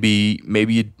not. Maybe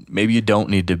you don't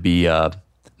need to be a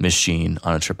machine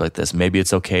on a trip like this. Maybe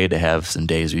it's okay to have some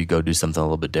days where you go do something a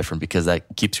little bit different because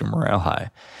that keeps your morale high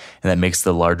and that makes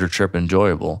the larger trip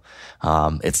enjoyable.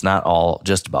 It's not all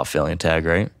just about failing a tag,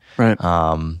 right? Right.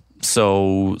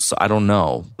 So I don't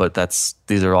know, but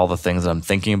these are all the things that I'm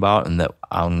thinking about and that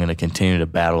I'm going to continue to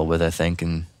battle with, I think.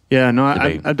 And yeah, no,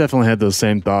 I've definitely had those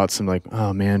same thoughts. I'm like,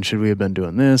 oh man, should we have been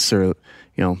doing this? Or,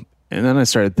 and then I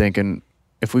started thinking,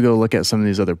 if we go look at some of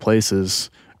these other places,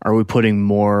 are we putting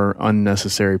more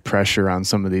unnecessary pressure on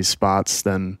some of these spots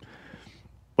than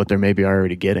what they're maybe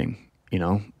already getting,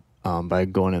 by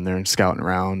going in there and scouting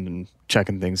around and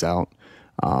checking things out.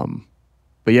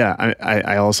 But yeah,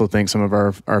 I also think some of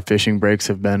our fishing breaks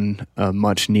have been a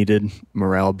much needed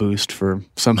morale boost for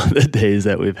some of the days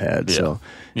that we've had. Yeah. So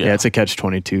yeah, it's a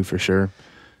catch-22 for sure.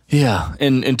 Yeah.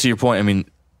 And to your point,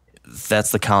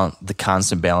 that's the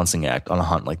constant balancing act on a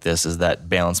hunt like this is that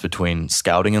balance between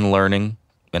scouting and learning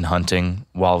and hunting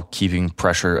while keeping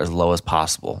pressure as low as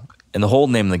possible. And the whole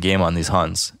name of the game on these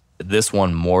hunts, this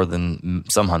one more than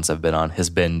some hunts I've been on, has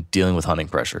been dealing with hunting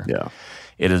pressure. Yeah.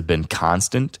 It has been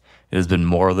constant. It has been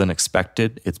more than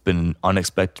expected. It's been in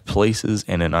unexpected places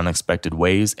and in unexpected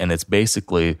ways. And it's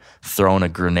basically thrown a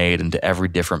grenade into every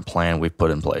different plan we've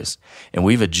put in place. And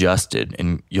we've adjusted,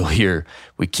 and you'll hear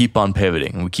we keep on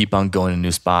pivoting and we keep on going to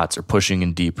new spots or pushing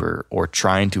in deeper or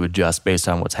trying to adjust based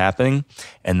on what's happening.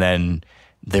 And then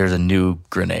there's a new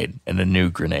grenade and a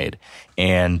new grenade.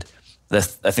 And I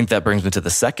think that brings me to the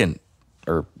second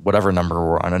or whatever number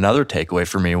we're on, another takeaway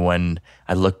for me when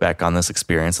I look back on this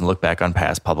experience and look back on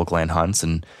past public land hunts.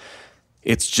 And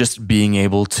it's just being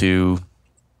able to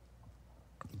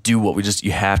do what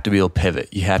you have to be able to pivot.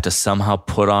 You have to somehow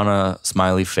put on a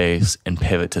smiley face and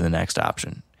pivot to the next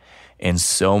option. And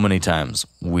so many times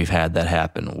we've had that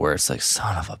happen where it's like,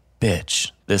 son of a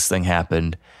bitch, this thing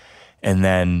happened. And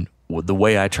then the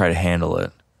way I try to handle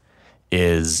it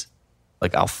is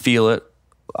like, I'll feel it.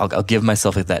 I'll give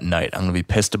myself like that night. I'm going to be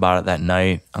pissed about it that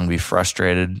night. I'm going to be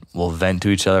frustrated. We'll vent to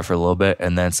each other for a little bit.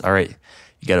 And then it's all right.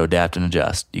 You got to adapt and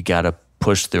adjust. You got to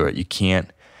push through it. You can't,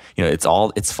 it's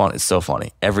fun. It's so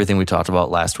funny. Everything we talked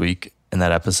about last week in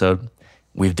that episode,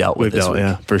 we've dealt with this week.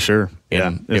 Yeah, for sure.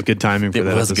 And it was good timing for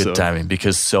that episode. It was good timing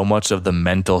because so much of the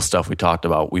mental stuff we talked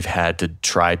about, we've had to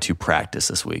try to practice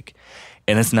this week.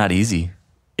 And it's not easy.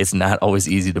 It's not always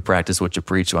easy to practice what you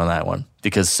preach on that one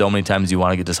because so many times you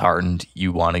want to get disheartened,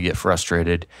 you want to get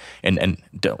frustrated, and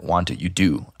don't want to. You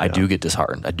do. I do get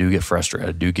disheartened. I do get frustrated.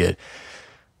 I do get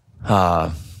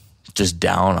just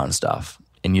down on stuff,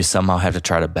 and you somehow have to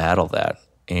try to battle that.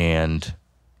 And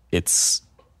it's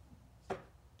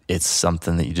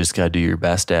something that you just got to do your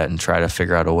best at and try to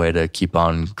figure out a way to keep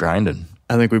on grinding.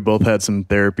 I think we both had some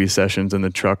therapy sessions in the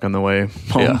truck on the way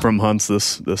home from hunts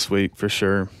this week for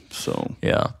sure. So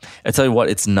yeah, I tell you what,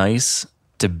 it's nice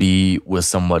to be with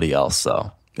somebody else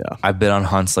though. Yeah, I've been on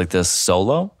hunts like this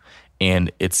solo, and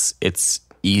it's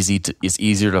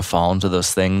easier to fall into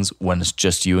those things when it's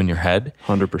just you in your head.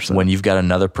 100%. When you've got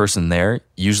another person there,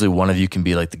 usually one of you can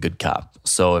be like the good cop.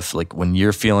 So if like when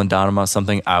you're feeling down about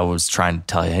something, I was trying to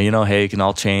tell you, hey, it can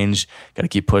all change. Got to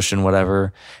keep pushing,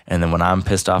 whatever. And then when I'm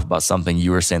pissed off about something,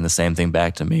 you were saying the same thing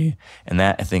back to me. And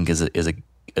that I think is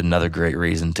another great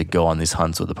reason to go on these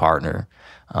hunts with a partner,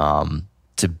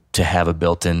 to have a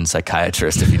built-in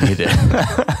psychiatrist if you need it.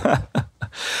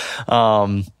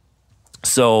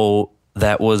 So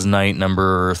that was night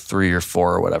number 3 or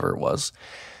 4 or whatever it was.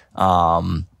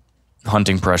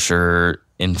 Hunting pressure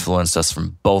influenced us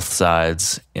from both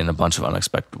sides in a bunch of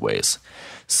unexpected ways.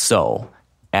 So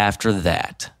after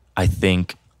that, I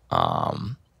think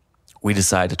we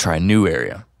decided to try a new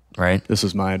area, right? This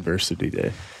was my adversity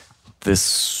day.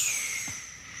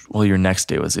 Your next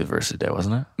day was the adversity day,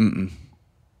 wasn't it? Mm-mm.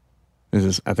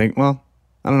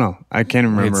 I don't know. I can't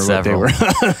remember what they were.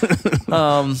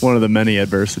 One of the many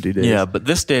adversity days. Yeah, but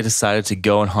this day I decided to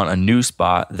go and hunt a new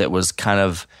spot that was kind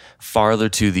of farther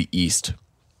to the east.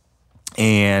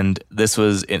 And this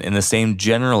was in the same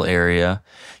general area,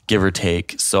 give or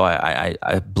take. So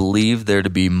I believe there to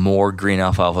be more green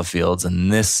alfalfa fields in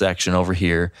this section over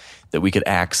here that we could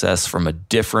access from a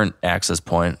different access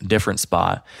point, different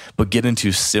spot, but get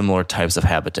into similar types of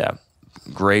habitat.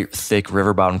 Great thick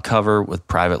river bottom cover with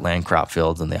private land crop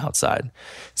fields on the outside.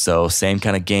 So same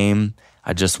kind of game.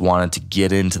 I just wanted to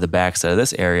get into the backside of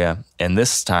this area. And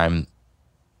this time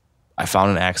I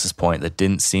found an access point that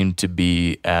didn't seem to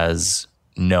be as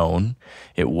known.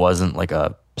 It wasn't like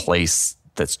a place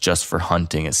that's just for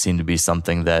hunting. It seemed to be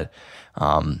something that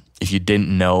if you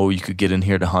didn't know you could get in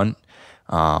here to hunt,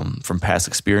 from past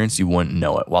experience, you wouldn't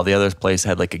know it. While the other place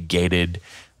had like a gated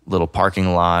little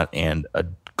parking lot and a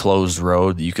closed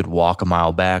road that you could walk a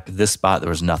mile back, this spot, there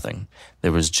was nothing.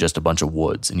 There was just a bunch of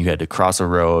woods, and you had to cross a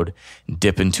road,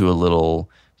 dip into a little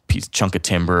chunk of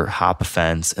timber, hop a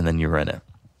fence, and then you're in it.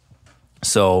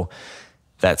 So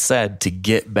that said, to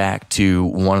get back to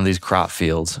one of these crop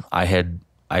fields, I had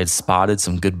spotted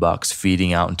some good bucks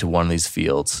feeding out into one of these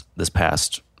fields this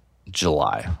past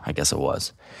July, I guess it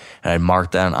was. And I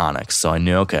marked that on Onyx. So I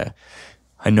knew, okay,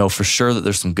 I know for sure that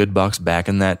there's some good bucks back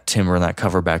in that timber and that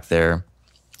cover back there.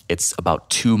 It's about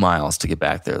 2 miles to get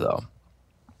back there, though.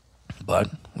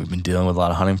 But we've been dealing with a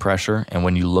lot of hunting pressure. And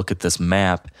when you look at this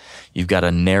map, you've got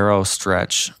a narrow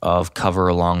stretch of cover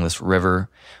along this river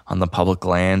on the public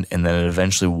land. And then it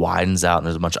eventually widens out, and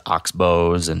there's a bunch of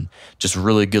oxbows and just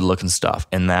really good looking stuff.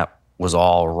 And that was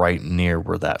all right near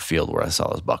where that field where I saw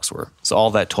those bucks were. So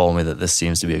all that told me that this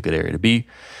seems to be a good area to be.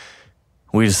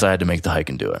 We decided to make the hike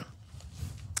and do it.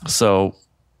 So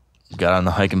got on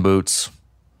the hiking boots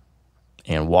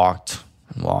and walked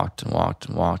and walked and walked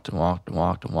and walked and walked and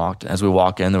walked and walked. And as we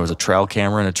walk in, there was a trail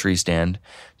camera and a tree stand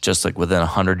just like within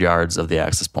 100 yards of the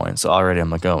access point. So already I'm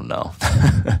like, oh no.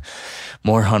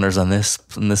 More hunters on this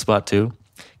spot too.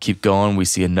 Keep going. We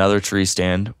see another tree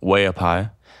stand way up high.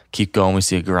 Keep going. We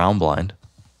see a ground blind.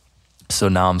 So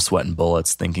now I'm sweating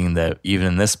bullets thinking that even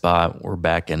in this spot, we're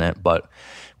back in it. But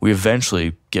we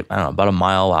eventually get, I don't know, about a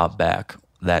mile out back,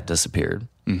 that disappeared.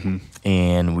 Mm-hmm.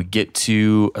 And we get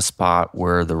to a spot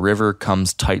where the river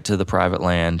comes tight to the private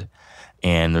land,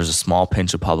 and there's a small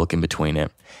pinch of public in between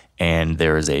it. And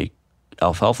there is a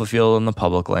alfalfa field on the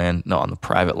on the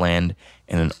private land,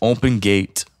 and an open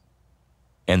gate,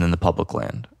 and then the public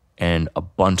land, and a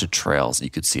bunch of trails that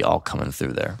you could see all coming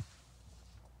through there.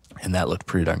 And that looked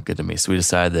pretty darn good to me. So we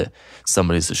decided that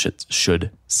somebody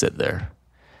should sit there.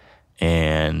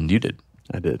 And you did.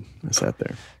 I did. I sat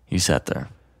there. You sat there.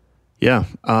 Yeah.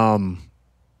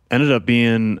 Ended up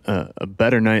being a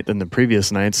better night than the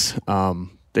previous nights.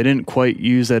 They didn't quite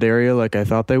use that area like I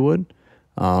thought they would.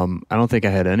 I don't think I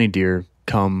had any deer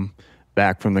come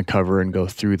back from the cover and go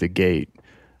through the gate.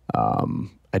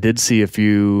 I did see a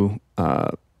few,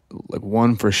 like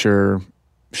one for sure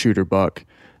shooter buck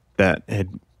that had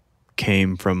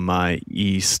came from my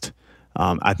east.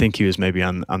 I think he was maybe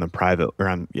on the private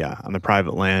on the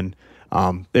private land.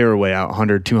 They were way out,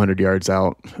 100, 200 yards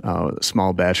out, a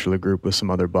small bachelor group with some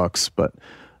other bucks. But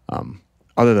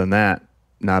other than that,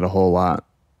 not a whole lot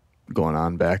going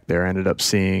on back there. I ended up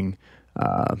seeing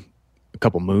a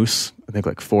couple moose, I think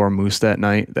like 4 moose that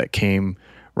night that came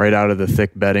right out of the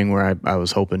thick bedding where I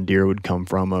was hoping deer would come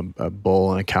from. A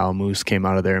bull and a cow moose came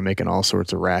out of there making all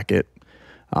sorts of racket.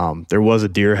 There was a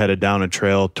deer headed down a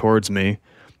trail towards me,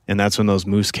 and that's when those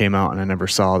moose came out, and I never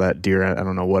saw that deer. I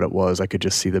don't know what it was. I could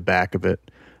just see the back of it.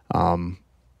 But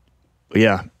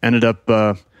yeah, ended up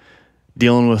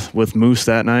dealing with moose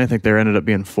that night. I think there ended up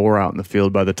being 4 out in the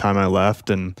field by the time I left,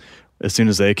 and as soon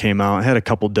as they came out, I had a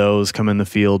couple does come in the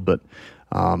field, but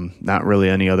not really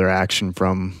any other action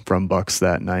from bucks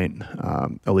that night,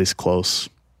 at least close.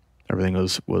 Everything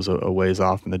was a ways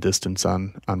off in the distance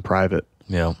on private.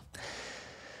 Yeah.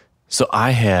 So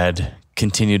I had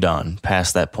continued on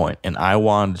past that point, and I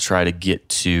wanted to try to get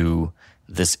to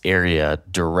this area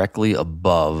directly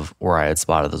above where I had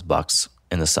spotted those bucks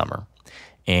in the summer.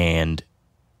 And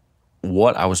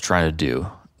what I was trying to do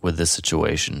with this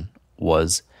situation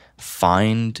was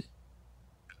find,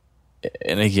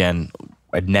 and again,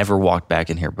 I'd never walked back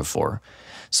in here before.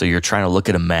 So you're trying to look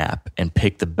at a map and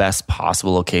pick the best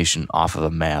possible location off of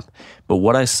a map. But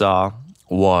what I saw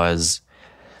was,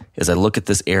 as I look at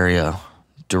this area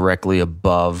directly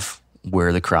above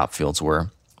where the crop fields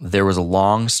were, there was a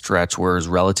long stretch where it was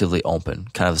relatively open,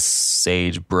 kind of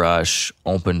sagebrush,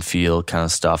 open field kind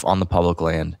of stuff on the public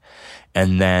land.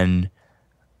 And then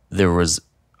there was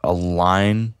a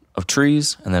line of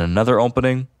trees and then another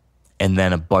opening, and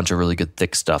then a bunch of really good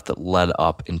thick stuff that led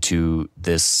up into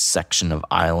this section of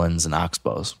islands and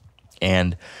oxbows.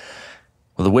 And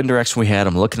with the wind direction we had,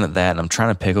 I'm looking at that and I'm trying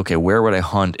to pick, okay, where would I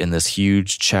hunt in this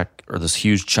huge this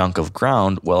huge chunk of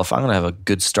ground? Well, if I'm going to have a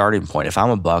good starting point, if I'm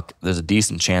a buck, there's a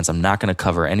decent chance I'm not going to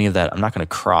cover any of that. I'm not going to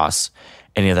cross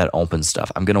any of that open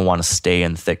stuff. I'm going to want to stay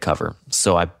in thick cover.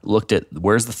 So I looked at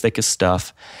where's the thickest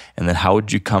stuff, and then how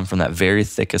would you come from that very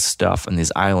thickest stuff in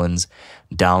these islands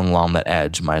down along that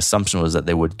edge. My assumption was that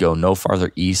they would go no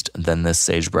farther east than this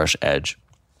sagebrush edge.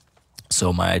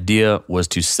 So my idea was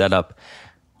to set up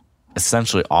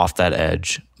essentially off that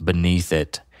edge, beneath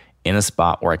it, in a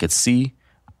spot where I could see,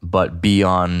 but be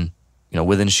on,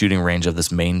 within shooting range of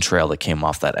this main trail that came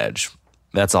off that edge.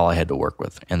 That's all I had to work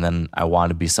with. And then I wanted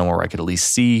to be somewhere where I could at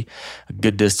least see a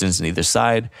good distance on either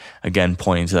side. Again,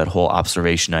 pointing to that whole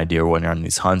observation idea when you're on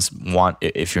these hunts.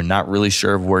 If you're not really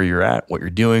sure of where you're at, what you're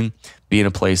doing, be in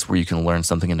a place where you can learn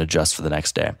something and adjust for the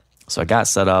next day. So I got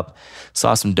set up,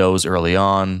 saw some does early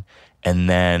on, and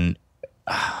then,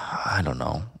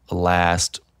 the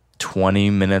last 20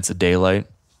 minutes of daylight,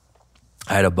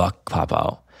 I had a buck pop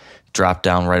out, dropped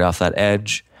down right off that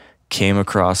edge, came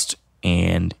across,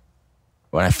 and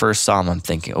when I first saw him, I'm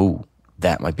thinking, oh,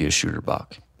 that might be a shooter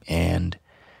buck. And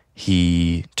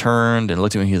he turned and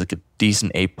looked at me. He was like a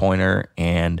decent 8-pointer,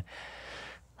 and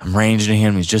I'm ranging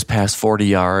him. He's just past 40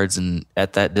 yards, and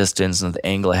at that distance and the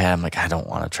angle I had, I'm like, I don't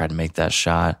want to try to make that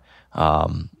shot.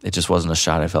 It just wasn't a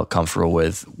shot I felt comfortable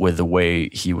with the way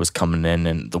he was coming in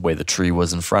and the way the tree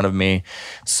was in front of me.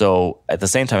 So at the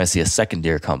same time, I see a second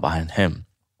deer come behind him.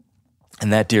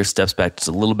 And that deer steps back just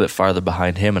a little bit farther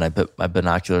behind him, and I put my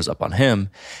binoculars up on him,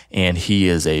 and he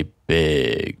is a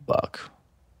big buck.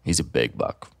 He's a big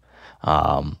buck.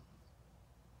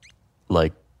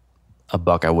 Like a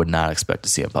buck I would not expect to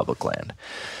see in public land.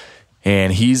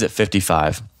 And he's at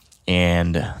 55,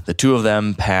 and the two of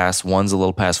them pass. One's a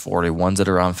little past 40, one's at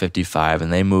around 55,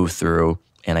 and they move through,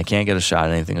 and I can't get a shot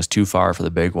at anything. It's too far for the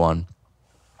big one.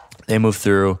 They move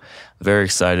through, very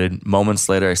excited. Moments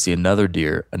later, I see another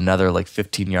deer, another like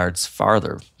 15 yards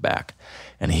farther back.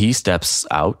 And he steps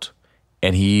out,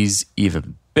 and he's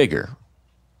even bigger.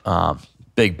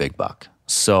 Big buck.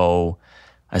 So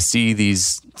I see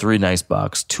these 3 nice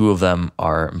bucks. 2 of them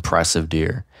are impressive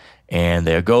deer. And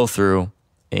they go through,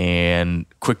 and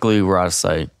quickly we're out of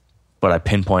sight. But I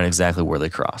pinpoint exactly where they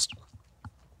crossed.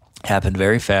 Happened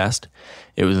very fast.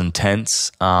 It was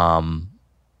intense.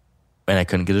 And I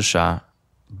couldn't get a shot,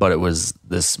 but it was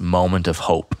this moment of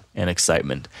hope and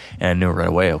excitement. And I knew right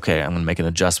away, okay, I'm going to make an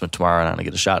adjustment tomorrow and I'm going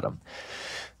to get a shot at him.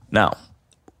 Now,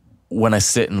 when I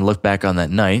sit and look back on that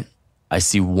night, I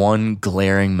see one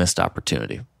glaring missed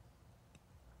opportunity.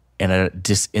 And I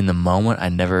just, in the moment, I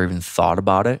never even thought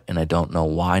about it, and I don't know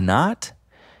why not,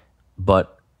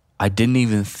 but I didn't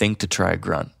even think to try a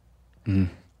grunt.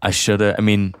 I should have,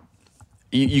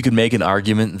 you could make an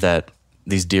argument that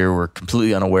these deer were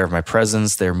completely unaware of my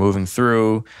presence. They were moving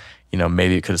through.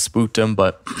 Maybe it could have spooked them.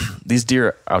 But these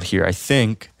deer out here, I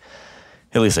think,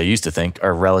 at least I used to think,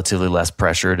 are relatively less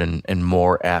pressured and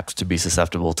more apt to be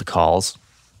susceptible to calls.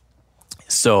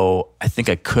 So I think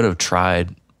I could have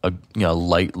tried a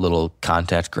light little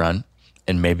contact grunt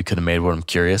and maybe could have made one of them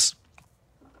curious.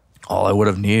 All I would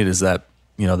have needed is that,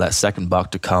 that second buck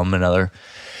to come another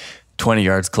 20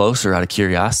 yards closer out of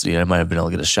curiosity, and I might have been able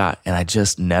to get a shot. And I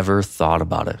just never thought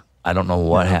about it. I don't know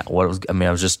what it was.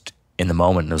 I was just in the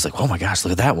moment, and it was like, oh my gosh,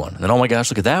 look at that one. And then, oh my gosh,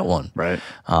 look at that one. Right.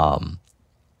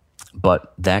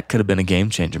 But that could have been a game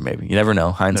changer maybe. You never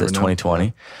know. Hindsight's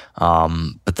 20/20.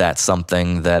 But that's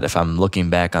something that if I'm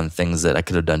looking back on things that I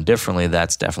could have done differently,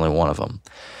 that's definitely one of them.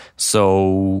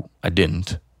 So I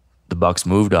didn't. The bucks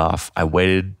moved off. I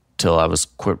waited till I was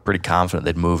pretty confident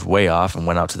they'd moved way off and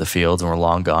went out to the fields and were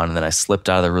long gone. And then I slipped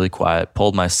out of there really quiet,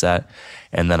 pulled my set,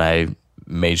 and then I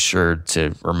made sure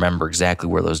to remember exactly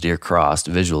where those deer crossed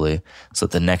visually. So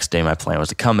that the next day my plan was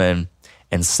to come in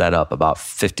and set up about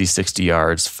 50, 60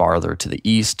 yards farther to the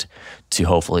east to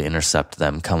hopefully intercept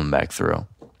them coming back through.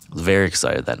 I was very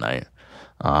excited that night,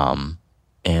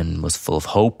 and was full of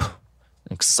hope,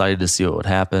 excited to see what would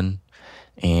happen.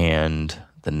 And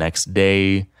the next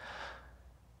day,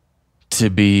 to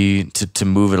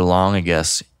move it along, I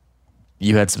guess,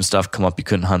 you had some stuff come up. You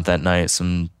couldn't hunt that night,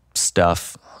 some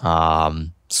stuff.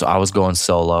 So I was going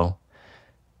solo,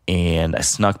 and I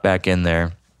snuck back in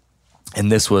there. And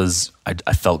this was,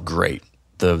 I felt great.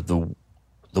 The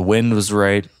wind was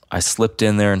right. I slipped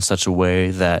in there in such a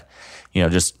way that,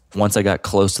 just once I got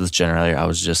close to this general area, I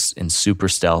was just in super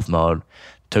stealth mode,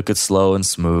 took it slow and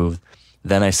smooth.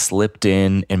 Then I slipped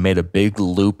in and made a big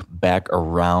loop back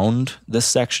around this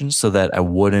section so that I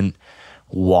wouldn't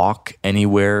walk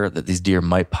anywhere that these deer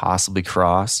might possibly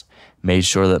cross. Made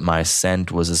sure that my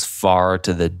scent was as far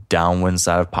to the downwind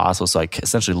side as possible. So I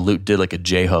essentially did like a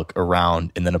J-hook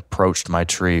around and then approached my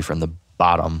tree from the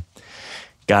bottom.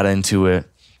 Got into it,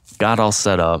 got all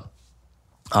set up.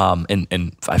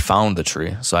 And I found the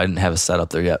tree, so I didn't have a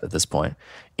setup there yet at this point.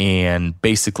 and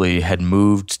basically had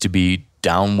moved to be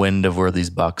downwind of where these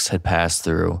bucks had passed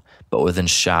through, but within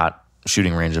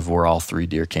shooting range of where all 3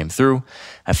 deer came through.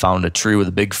 I found a tree with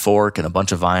a big fork and a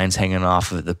bunch of vines hanging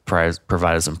off of it that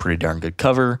provided some pretty darn good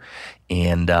cover,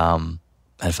 and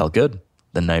I felt good.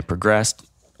 The night progressed.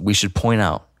 We should point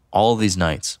out, all of these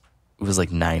nights, it was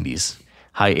like 90s,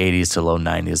 high 80s to low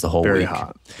 90s the whole week.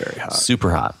 Very hot.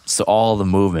 Super hot. So all the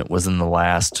movement was in the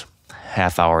last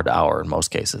half hour to hour in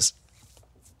most cases.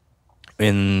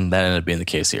 And that ended up being the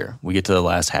case here. We get to the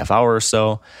last half hour or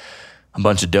so, a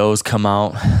bunch of does come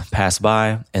out, pass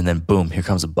by, and then boom, here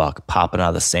comes a buck popping out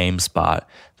of the same spot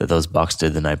that those bucks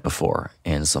did the night before.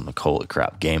 And so I'm like, holy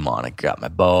crap, game on. I got my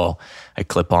bow, I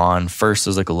clip on. First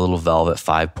there's like a little velvet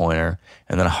 5-pointer,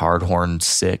 and then a hardhorn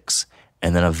 6,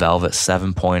 and then a velvet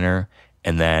 7-pointer,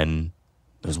 and then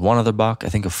there's one other buck, I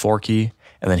think a forky,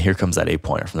 and then here comes that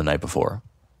 8-pointer from the night before.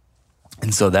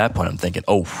 And so at that point I'm thinking,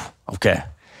 oh, okay,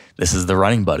 this is the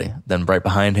running buddy. Then right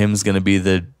behind him is going to be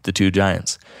the 2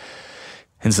 giants.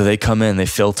 And so they come in, they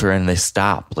filter in, and they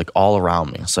stop like all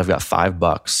around me. So I've got 5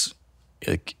 bucks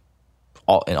like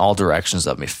in all directions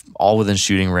of me, all within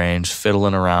shooting range,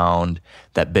 fiddling around.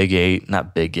 That big 8,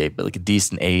 not big 8, but like a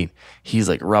decent 8. He's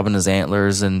like rubbing his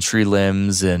antlers and tree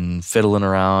limbs and fiddling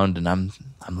around. And I'm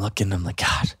looking, I'm like,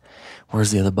 God, where's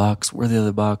the other bucks? Where are the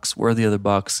other bucks? Where are the other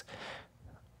bucks?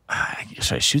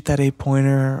 Should I shoot that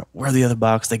 8-pointer? Where are the other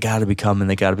bucks? They got to be coming.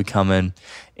 They got to be coming.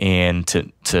 And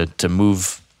to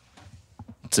move,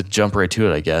 to jump right to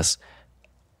it, I guess,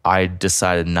 I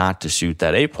decided not to shoot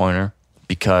that 8-pointer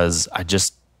because I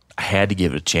had to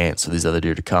give it a chance for these other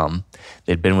deer to come.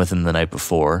 They'd been with him the night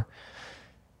before,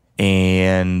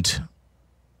 and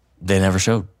they never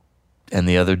showed. And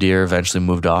the other deer eventually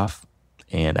moved off,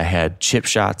 and I had chip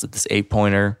shots at this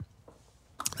 8-pointer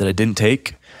that I didn't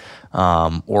take,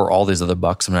 or all these other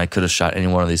bucks. I mean, I could have shot any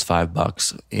one of these 5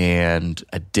 bucks, and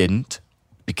I didn't,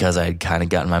 because I had kind of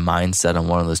gotten my mind set on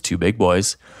one of those 2 big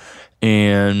boys.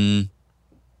 And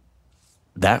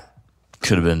that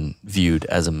could have been viewed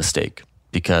as a mistake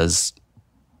because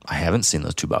I haven't seen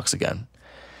those 2 bucks again.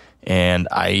 And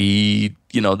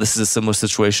this is a similar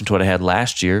situation to what I had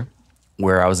last year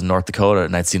where I was in North Dakota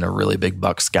and I'd seen a really big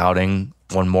buck scouting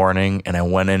one morning, and I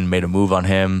went in and made a move on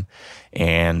him,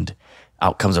 and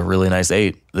out comes a really nice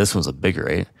 8. This one's a bigger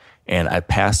 8. And I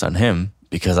passed on him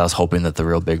because I was hoping that the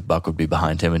real big buck would be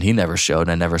behind him, and he never showed,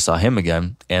 and I never saw him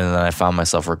again. And then I found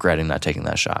myself regretting not taking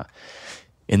that shot.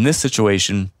 In this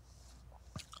situation,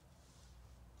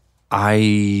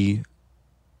 I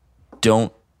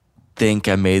don't think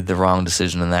I made the wrong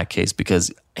decision in that case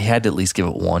because I had to at least give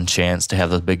it one chance to have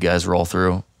those big guys roll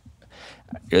through.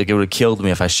 Like, it would have killed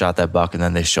me if I shot that buck and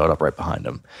then they showed up right behind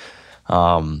him.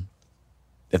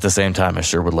 At the same time, I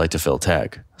sure would like to fill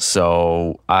tag.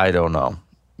 So I don't know.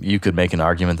 You could make an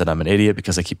argument that I'm an idiot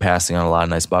because I keep passing on a lot of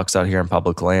nice bucks out here in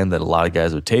public land that a lot of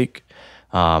guys would take.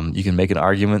 You can make an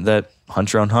argument that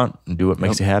hunt your own hunt and do what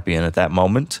makes you happy. And at that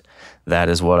moment, that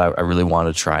is what I really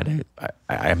wanted to try.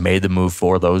 I made the move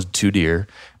for those 2 deer.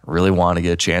 I really wanted to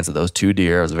get a chance at those 2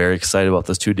 deer. I was very excited about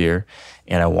those 2 deer,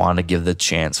 and I wanted to give the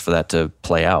chance for that to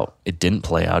play out. It didn't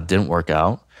play out. It didn't work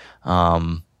out.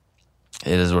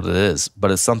 It is what it is.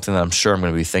 But it's something that I'm sure I'm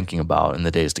going to be thinking about in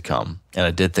the days to come. And I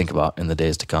did think about in the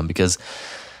days to come because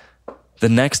the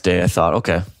next day I thought,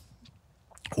 okay,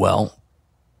 well,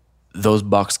 those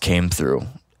bucks came through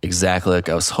exactly like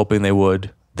I was hoping they would.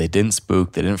 They didn't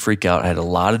spook. They didn't freak out. I had a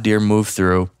lot of deer move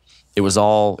through. It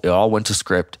all went to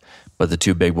script, but the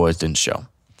 2 big boys didn't show.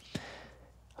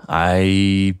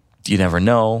 You never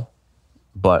know,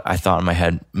 but I thought in my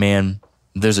head, man,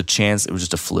 there's a chance it was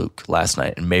just a fluke last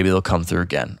night, and maybe they'll come through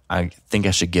again. I think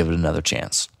I should give it another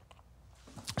chance.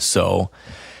 So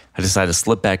I decided to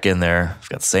slip back in there. I've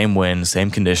got the same wind,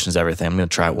 same conditions, everything. I'm going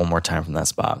to try it one more time from that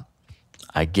spot.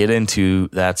 I get into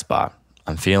that spot.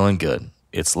 I'm feeling good.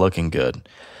 It's looking good.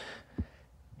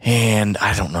 And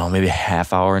I don't know, maybe a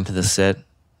half hour into the sit,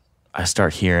 I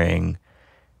start hearing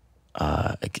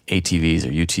like ATVs or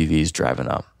UTVs driving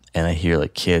up. And I hear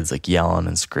like kids like yelling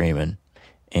and screaming.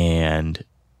 And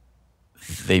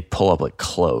they pull up like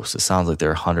close. It sounds like they're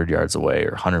 100 yards away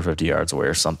or 150 yards away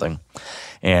or something.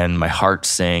 And my heart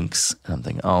sinks. And I'm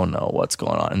thinking, oh no, what's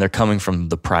going on? And they're coming from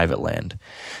the private land.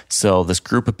 So this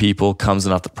group of people comes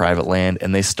in off the private land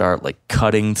and they start like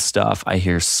cutting stuff. I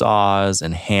hear saws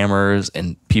and hammers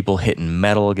and people hitting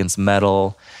metal against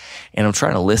metal. And I'm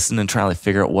trying to listen and trying to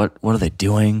figure out what are they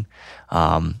doing?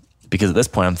 Because at this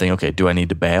point I'm thinking, okay, do I need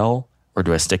to bail? Or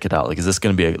do I stick it out? Like, is this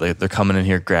going to be like they're coming in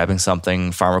here grabbing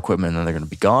something, farm equipment, and then they're going to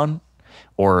be gone?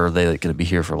 Or are they like, going to be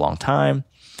here for a long time?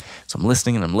 So I'm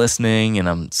listening and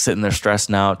I'm sitting there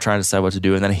stressing out, trying to decide what to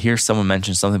do. And then I hear someone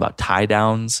mention something about tie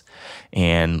downs,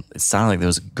 and it sounded like there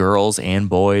was girls and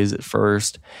boys at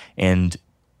first. And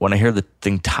when I hear the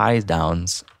thing tie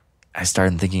downs, I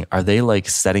started thinking, are they like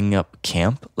setting up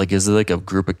camp? Like, is it like a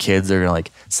group of kids that are gonna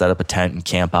like set up a tent and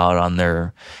camp out on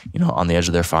their, on the edge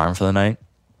of their farm for the night?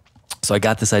 So I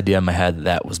got this idea in my head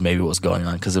that was maybe what was going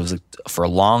on, because it was for a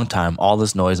long time, all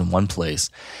this noise in one place.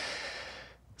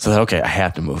 So I thought, okay, I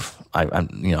have to move.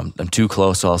 I'm too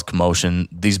close to all this commotion.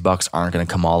 These bucks aren't going to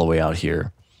come all the way out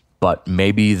here, but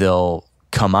maybe they'll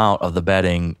come out of the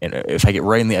bedding, and if I get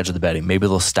right in the edge of the bedding, maybe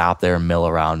they'll stop there and mill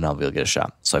around and I'll be able to get a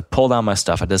shot. So I pulled out my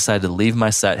stuff. I decided to leave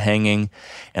my set hanging,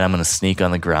 and I'm going to sneak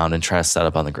on the ground and try to set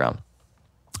up on the ground.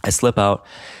 I slip out.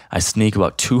 I sneak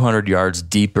about 200 yards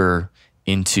deeper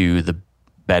into the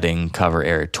bedding cover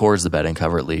area, towards the bedding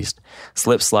cover at least.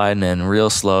 Slip sliding in real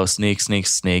slow, sneak.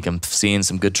 I'm seeing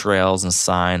some good trails and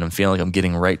sign. I'm feeling like I'm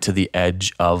getting right to the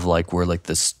edge of like where like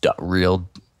the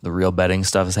real bedding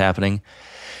stuff is happening.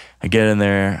 I get in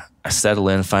there, I settle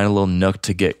in, find a little nook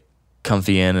to get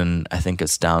comfy in, and I think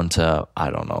it's down to, I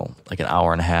don't know, like an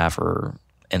hour and a half or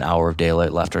an hour of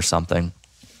daylight left or something.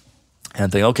 And I'm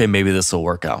thinking, okay, maybe this will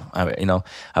work out. I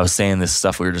was saying this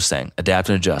stuff we were just saying, adapt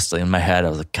and adjust. Like in my head, I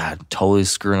was like, God, totally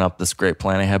screwing up this great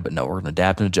plan I had, but no, we're going to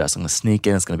adapt and adjust. I'm going to sneak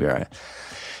in. It's going to be all right.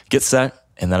 Get set.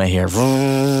 And then I hear,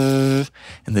 and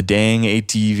the dang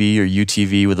ATV or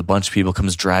UTV with a bunch of people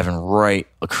comes driving right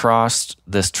across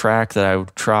this track that I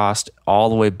crossed all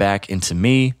the way back into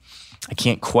me. I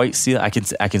can't quite see it. I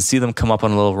can see them come up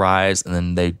on a little rise, and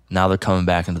then they're coming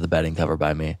back into the bedding cover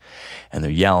by me, and they're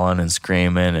yelling and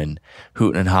screaming and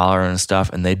hooting and hollering and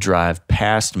stuff, and they drive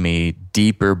past me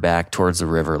deeper back towards the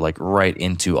river, like right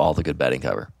into all the good bedding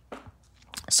cover.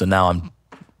 So now I'm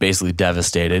basically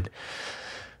devastated,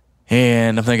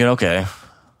 and I'm thinking, okay,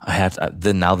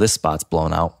 now this spot's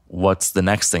blown out. What's the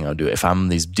next thing I'll do? If I'm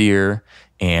these deer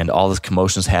and all this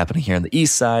commotion is happening here on the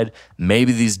east side,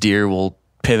 maybe these deer will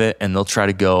pivot and they'll try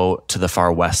to go to the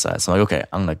far west side. So I'm like, okay,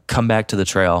 I'm going to come back to the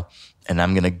trail and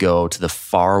I'm going to go to the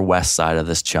far west side of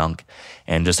this chunk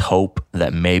and just hope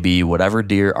that maybe whatever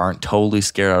deer aren't totally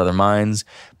scared out of their minds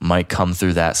might come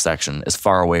through that section as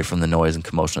far away from the noise and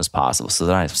commotion as possible. So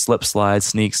then I slip slide,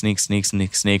 sneak.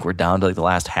 We're down to like the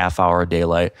last half hour of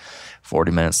daylight,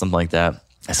 40 minutes, something like that.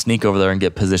 I sneak over there and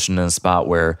get positioned in a spot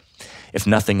where, if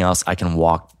nothing else, I can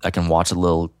watch a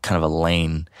little kind of a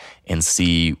lane and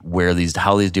see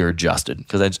how these deer adjusted.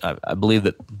 Because I believe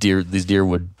that these deer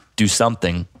would do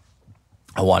something.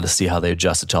 I wanted to see how they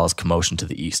adjusted to all this commotion to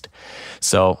the east.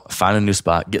 So find a new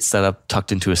spot, get set up,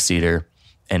 tucked into a cedar,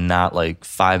 and not like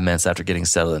 5 minutes after getting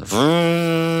settled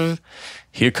in,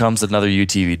 here comes another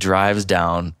UTV, drives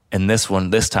down, and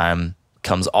this time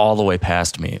comes all the way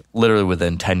past me, literally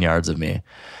within 10 yards of me.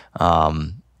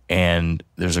 And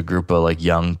there's a group of like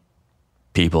young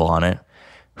people on it,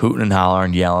 hooting and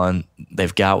hollering, yelling.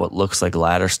 They've got what looks like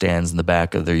ladder stands in the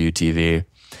back of their UTV,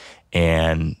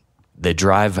 and they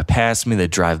drive past me. They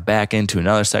drive back into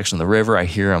another section of the river. I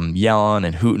hear them yelling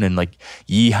and hooting and like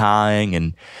yee-hawing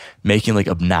and making like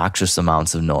obnoxious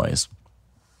amounts of noise.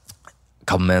 A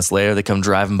couple minutes later, they come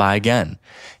driving by again.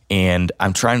 And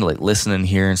I'm trying to like listen and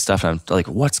hear and stuff. And I'm like,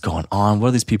 what's going on? What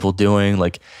are these people doing?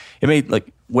 Like, it made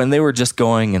like when they were just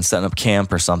going and setting up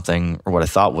camp or something, or what I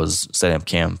thought was setting up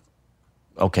camp.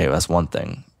 Okay, that's one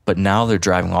thing. But now they're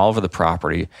driving all over the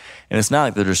property, and it's not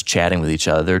like they're just chatting with each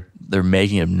other. They're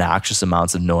making obnoxious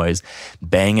amounts of noise,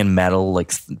 banging metal,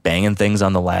 like banging things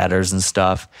on the ladders and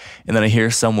stuff. And then I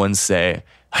hear someone say,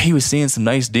 he was seeing some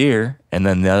nice deer. And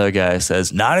then the other guy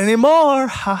says, not anymore.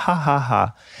 Ha, ha, ha,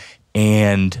 ha.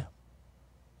 And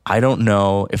I don't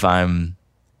know if I'm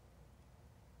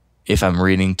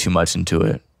reading too much into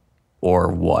it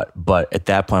or what. But at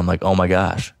that point, I'm like, oh my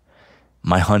gosh,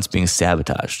 my hunt's being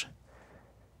sabotaged.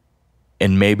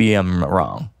 And maybe I'm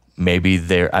wrong. Maybe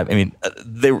they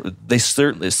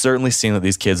certainly seemed that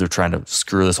these kids were trying to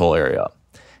screw this whole area up.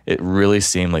 It really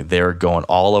seemed like they were going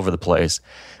all over the place,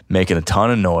 making a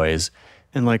ton of noise.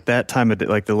 And like that time of day,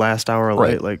 like the last hour of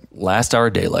light, like last hour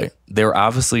of daylight, they were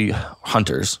obviously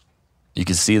hunters. You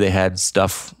could see they had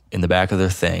stuff in the back of their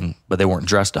thing, but they weren't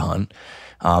dressed to hunt.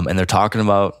 And they're talking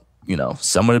about,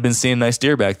 someone had been seeing nice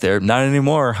deer back there. Not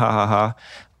anymore. Ha ha ha.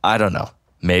 I don't know.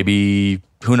 Maybe,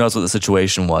 who knows what the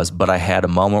situation was, but I had a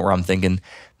moment where I'm thinking,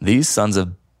 these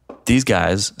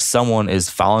guys, someone is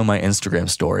following my Instagram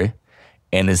story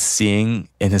and is seeing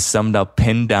and has summed up,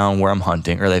 pinned down where I'm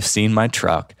hunting, or they've seen my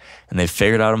truck and they've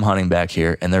figured out I'm hunting back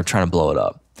here and they're trying to blow it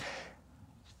up.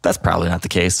 That's probably not the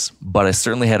case, but I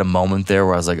certainly had a moment there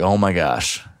where I was like, oh my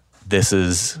gosh, this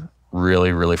is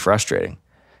really, really frustrating.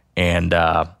 And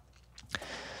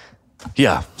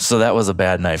Yeah, so that was a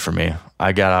bad night for me.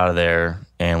 I got out of there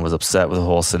and was upset with the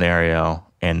whole scenario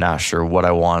and not sure what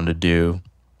I wanted to do,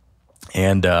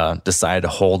 and decided to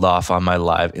hold off on my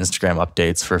live Instagram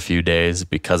updates for a few days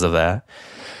because of that.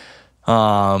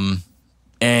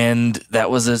 And that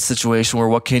was a situation where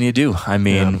what can you do? I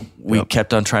mean, we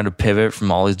kept on trying to pivot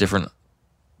from all these different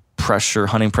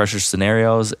hunting pressure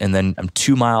scenarios, and then I'm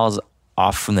 2 miles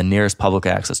off from the nearest public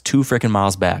access, 2 freaking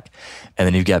miles back, and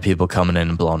then you've got people coming in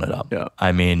and blowing it up. Yeah.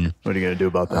 I mean, what are you gonna do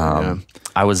about that?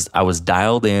 I was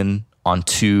dialed in on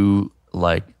 2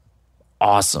 like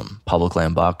awesome public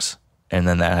land bucks, and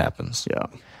then that happens. Yeah.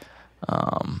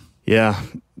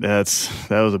 That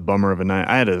was a bummer of a night.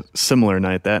 I had a similar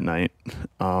night that night.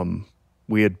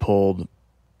 We had pulled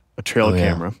a trail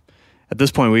camera. At this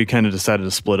point, we kind of decided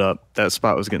to split up. That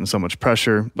spot was getting so much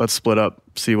pressure. Let's split up,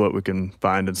 see what we can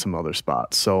find in some other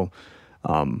spots. So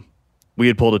we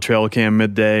had pulled a trail cam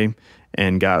midday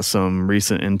and got some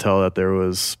recent intel that there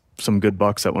was some good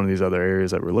bucks at one of these other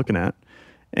areas that we're looking at.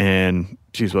 And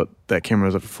geez, that camera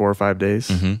was up for 4 or 5 days.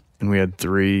 Mm-hmm. And we had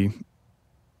 3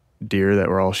 deer that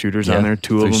were all shooters on there.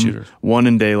 2 of them, shooters. 1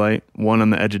 in daylight, 1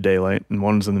 on the edge of daylight, and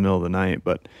 1 was in the middle of the night.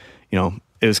 But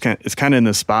it's kind of in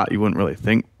this spot you wouldn't really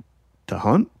think to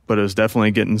hunt, but it was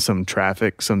definitely getting some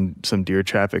traffic, some deer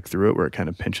traffic through it where it kind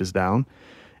of pinches down.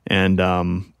 And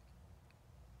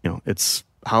it's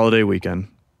holiday weekend,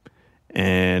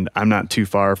 and I'm not too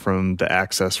far from the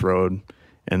access road,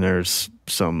 and there's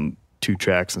some 2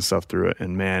 tracks and stuff through it.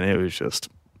 And man, it was just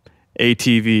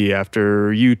ATV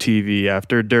after UTV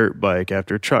after dirt bike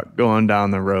after truck going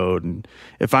down the road, and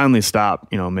it finally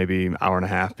stopped, maybe an hour and a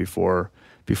half before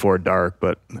dark.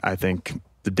 But I think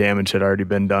the damage had already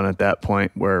been done at that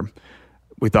point where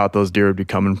we thought those deer would be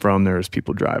coming from. There was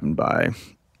people driving by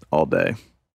all day.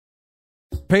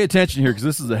 Pay attention here, because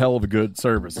this is a hell of a good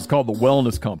service. It's called the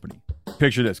Wellness Company.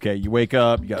 Picture this, okay? You wake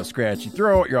up, you got a scratchy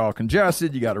throat, you're all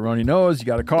congested, you got a runny nose, you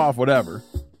got a cough, whatever.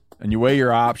 And you weigh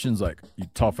your options, like you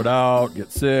tough it out,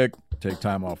 get sick, take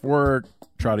time off work,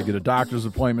 try to get a doctor's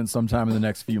appointment sometime in the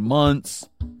next few months,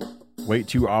 wait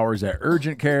 2 hours at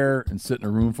urgent care and sit in a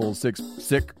room full of sick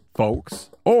folks,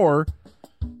 or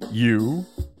you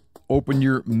open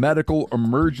your medical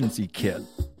emergency kit.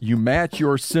 You match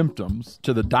your symptoms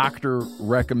to the doctor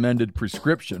recommended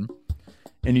prescription,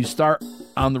 and you start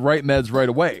on the right meds right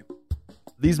away.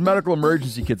 These medical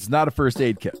emergency kits is not a first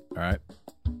aid kit, all right?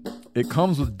 It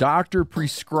comes with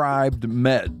doctor-prescribed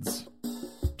meds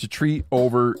to treat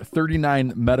over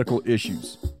 39 medical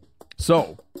issues.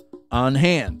 So, on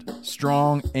hand,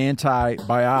 strong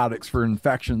antibiotics for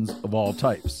infections of all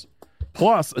types.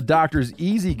 Plus, a doctor's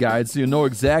easy guide so you know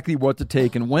exactly what to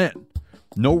take and when.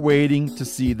 No waiting to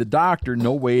see the doctor,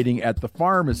 no waiting at the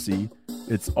pharmacy.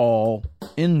 It's all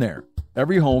in there.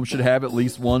 Every home should have at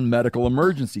least one medical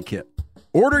emergency kit.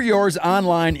 Order yours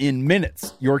online in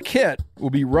minutes. Your kit will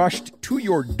be rushed to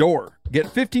your door. Get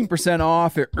 15%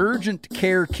 off at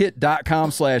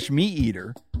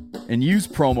urgentcarekit.com/meateater and use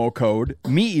promo code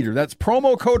MeatEater. That's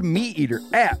promo code MeatEater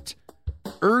at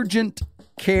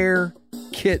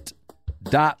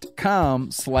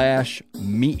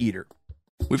urgentcarekit.com/meateater.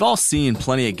 We've all seen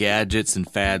plenty of gadgets and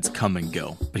fads come and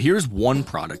go, but here's one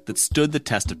product that stood the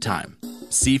test of time: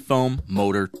 Seafoam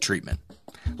Motor Treatment.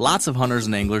 Lots of hunters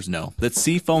and anglers know that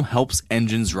Seafoam helps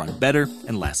engines run better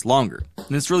and last longer.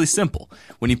 And it's really simple.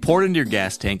 When you pour it into your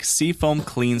gas tank, Seafoam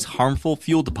cleans harmful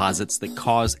fuel deposits that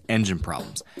cause engine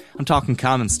problems. I'm talking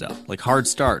common stuff like hard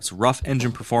starts, rough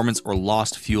engine performance, or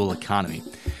lost fuel economy.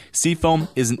 Seafoam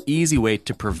is an easy way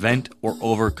to prevent or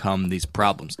overcome these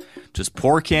problems. Just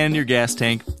pour a can in your gas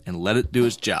tank and let it do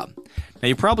its job. Now,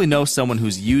 you probably know someone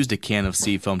who's used a can of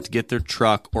Seafoam to get their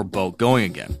truck or boat going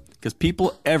again, because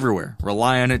people everywhere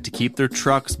rely on it to keep their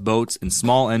trucks, boats, and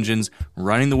small engines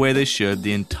running the way they should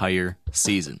the entire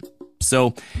season.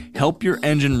 So, help your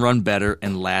engine run better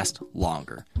and last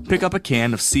longer. Pick up a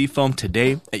can of Seafoam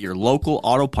today at your local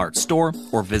auto parts store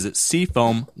or visit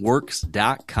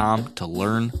SeafoamWorks.com to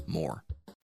learn more.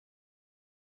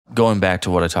 Going back to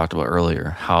what I talked about earlier,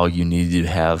 how you need to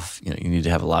have, you need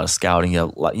to have a lot of scouting,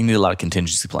 you need a lot of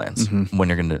contingency plans when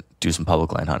you're going to do some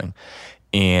public land hunting.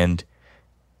 And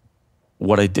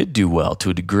what I did do well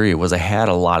to a degree was I had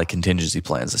a lot of contingency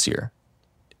plans this year.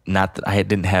 Not that I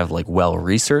didn't have like well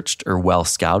researched or well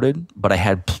scouted, but I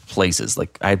had places.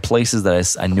 Like I had places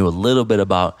that I knew a little bit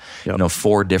about,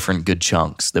 4 different good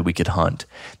chunks that we could hunt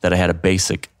that I had a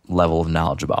basic level of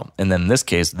knowledge about. And then in this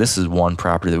case, this is one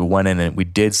property that we went in and we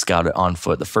did scout it on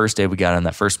foot. The first day we got in,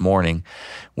 that first morning,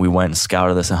 we went and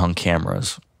scouted this and hung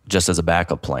cameras just as a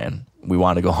backup plan. We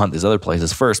wanted to go hunt these other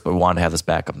places first, but we wanted to have this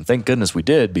backup. And thank goodness we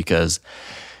did, because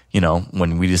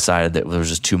when we decided that there was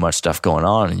just too much stuff going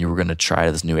on and you were going to try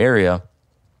this new area,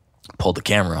 pulled the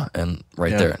camera and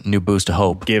there, new boost of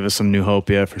hope. Gave us some new hope,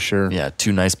 yeah, for sure. Yeah,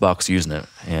 2 nice bucks using it.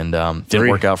 And didn't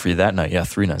work out for you that night. Yeah,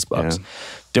 3 nice bucks. Yeah.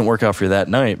 Didn't work out for you that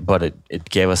night, but it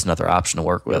gave us another option to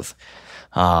work with.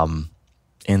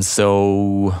 And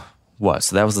so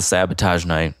So that was the sabotage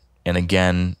night. And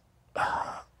again,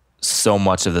 so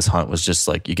much of this hunt was just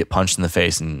like you get punched in the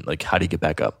face and like, how do you get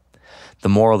back up? The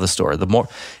moral of the story,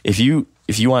 if you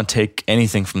want to take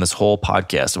anything from this whole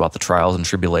podcast about the trials and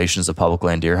tribulations of public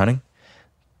land deer hunting,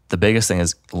 the biggest thing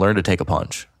is learn to take a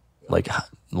punch. Like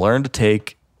learn to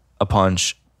take a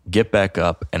punch, get back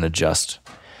up and adjust.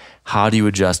 How do you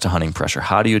adjust to hunting pressure?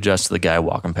 How do you adjust to the guy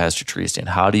walking past your tree stand?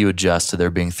 How do you adjust to there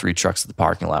being 3 trucks at the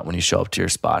parking lot when you show up to your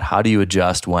spot? How do you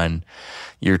adjust when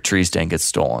your tree stand gets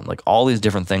stolen? Like all these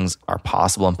different things are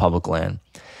possible in public land,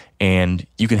 and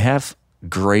you can have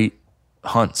great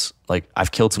hunts. Like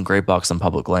I've killed some great bucks on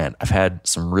public land. I've had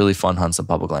some really fun hunts on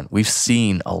public land. We've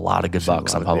seen a lot of good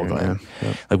bucks on public land. Yeah.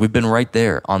 Yep. Like we've been right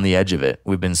there on the edge of it.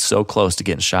 We've been so close to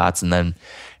getting shots, and then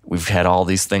we've had all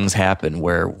these things happen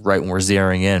where right when we're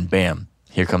zeroing in, bam,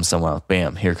 here comes someone else.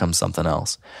 Bam, here comes something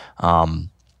else.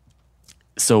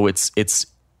 So it's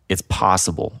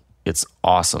possible. It's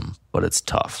awesome, but it's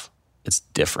tough. It's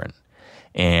different.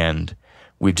 And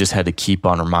we've just had to keep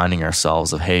on reminding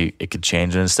ourselves of, hey, it could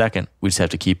change in a second. We just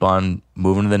have to keep on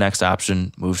moving to the next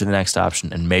option, move to the next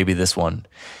option, and maybe this one,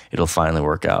 it'll finally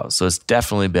work out. So it's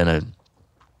definitely been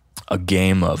a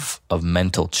game of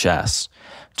mental chess,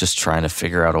 just trying to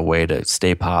figure out a way to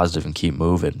stay positive and keep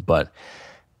moving. But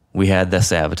we had the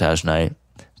sabotage night.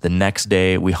 The next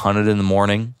day, we hunted in the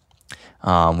morning.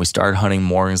 We started hunting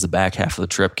mornings the back half of the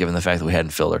trip, given the fact that we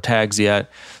hadn't filled our tags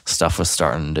yet. Stuff was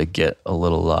starting to get a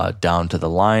little down to the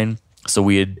line. So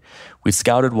we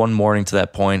scouted one morning to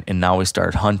that point, and now we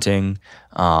started hunting.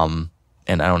 And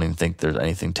I don't even think there's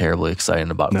anything terribly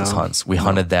exciting about these hunts. We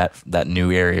hunted that new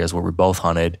areas where we both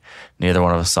hunted. Neither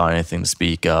one of us saw anything to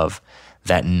speak of.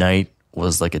 That night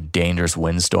was like a dangerous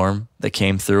windstorm that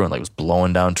came through and like was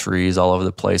blowing down trees all over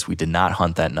the place. We did not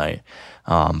hunt that night.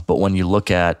 But when you look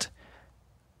at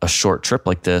a short trip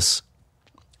like this,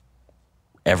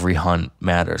 every hunt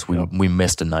matters. We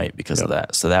missed a night because of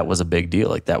that. So that was a big deal.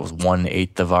 Like that was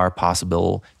 1/8 of our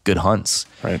possible good hunts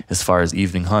as far as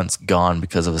evening hunts gone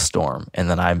because of a storm. And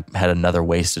then I had another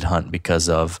wasted hunt because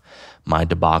of my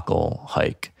debacle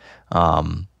hike.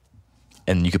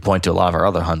 And you could point to a lot of our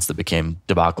other hunts that became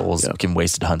debacles, became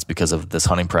wasted hunts because of this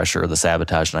hunting pressure, the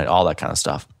sabotage night, all that kind of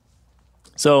stuff.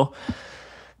 So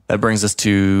that brings us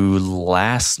to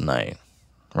last night,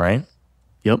 right?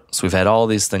 Yep. So we've had all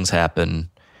these things happen.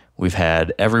 We've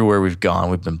had everywhere we've gone,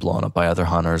 we've been blown up by other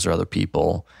hunters or other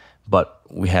people, but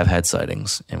we have had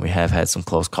sightings and we have had some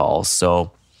close calls.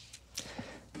 So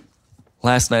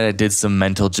last night I did some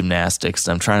mental gymnastics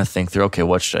and I'm trying to think through, okay,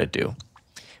 what should I do?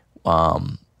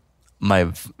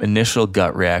 My initial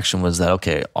gut reaction was that,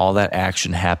 okay, all that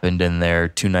action happened in there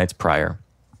 2 nights prior.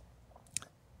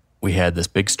 We had this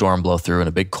big storm blow through and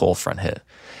a big cold front hit.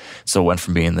 So it went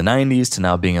from being in the 90s to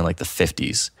now being in like the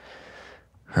 50s.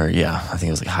 Or I think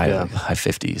it was like high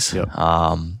 50s. Yep.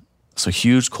 So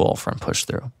huge cold front pushed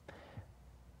through.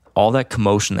 All that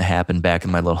commotion that happened back in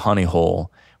my little honey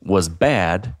hole was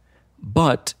bad,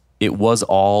 but it was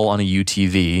all on a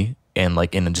UTV and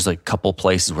like in just like a couple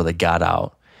places where they got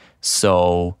out.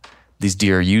 So these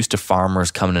deer are used to farmers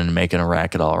coming in and making a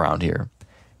racket all around here.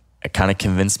 I kind of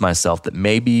convinced myself that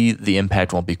maybe the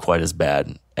impact won't be quite as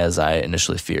bad as I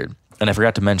initially feared. And I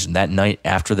forgot to mention that night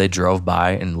after they drove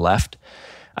by and left,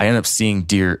 I ended up seeing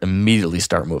deer immediately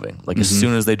start moving. Like as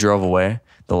soon as they drove away,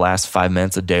 the last 5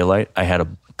 minutes of daylight, I had a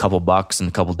couple bucks and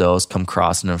a couple does come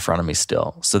crossing in front of me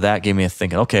still. So that gave me a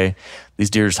thinking, okay, these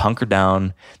deer just hunker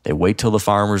down, they wait till the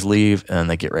farmers leave, and then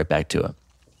they get right back to it.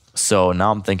 So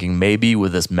now I'm thinking maybe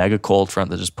with this mega cold front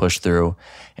that just pushed through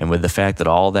and with the fact that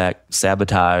all that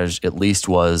sabotage at least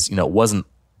was, it wasn't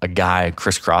a guy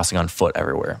crisscrossing on foot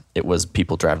everywhere. It was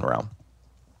people driving around.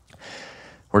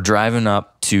 We're driving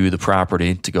up to the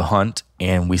property to go hunt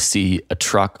and we see a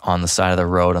truck on the side of the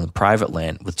road on the private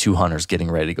land with 2 hunters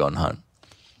getting ready to go and hunt.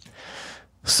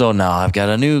 So now I've got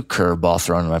a new curveball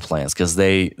thrown in my plans because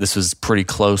this was pretty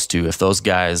close to, if those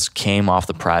guys came off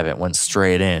the private, went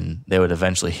straight in, they would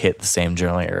eventually hit the same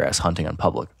general area as hunting on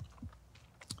public.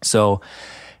 So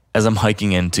as I'm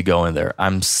hiking in to go in there,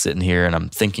 I'm sitting here and I'm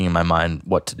thinking in my mind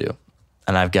what to do.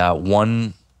 And I've got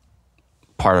one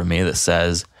part of me that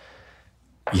says,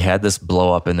 you had this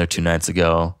blow up in there 2 nights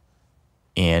ago,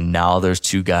 and now there's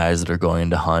 2 guys that are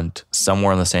going to hunt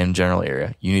somewhere in the same general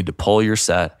area. You need to pull your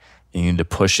set. You need to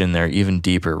push in there even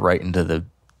deeper, right into the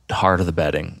heart of the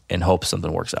bedding and hope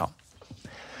something works out.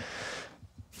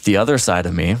 The other side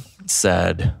of me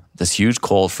said, this huge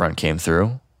cold front came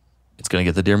through. It's going to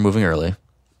get the deer moving early.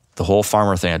 The whole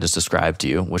farmer thing I just described to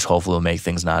you, which hopefully will make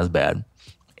things not as bad.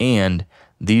 And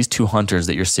these two hunters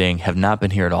that you're seeing have not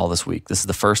been here at all this week. This is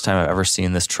the first time I've ever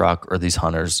seen this truck or these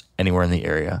hunters anywhere in the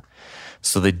area.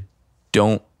 So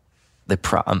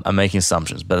I'm making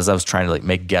assumptions, but as I was trying to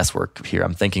make guesswork here,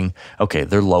 I'm thinking, okay,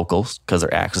 they're locals because they're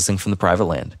accessing from the private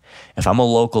land. If I'm a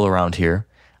local around here,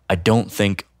 I don't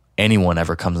think anyone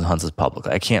ever comes and hunts this public.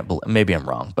 I can't believe, maybe I'm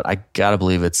wrong, but I gotta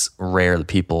believe it's rare that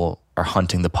people are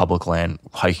hunting the public land,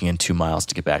 hiking in 2 miles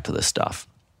to get back to this stuff.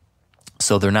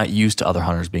 So they're not used to other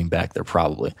hunters being back there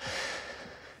probably.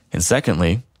 And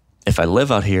secondly, if I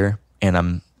live out here and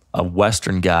I'm a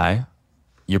Western guy,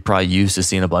 you're probably used to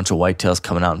seeing a bunch of whitetails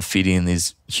coming out and feeding in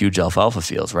these huge alfalfa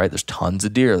fields, right? There's tons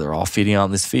of deer. They're all feeding out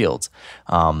in these fields.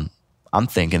 I'm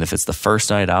thinking if it's the first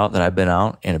night out that I've been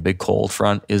out and a big cold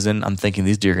front is in, I'm thinking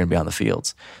these deer are going to be on the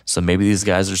fields. So maybe these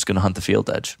guys are just going to hunt the field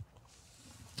edge.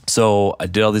 So I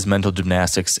did all these mental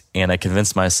gymnastics and I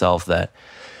convinced myself that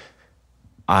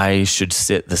I should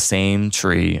sit the same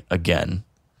tree again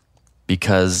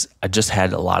because I just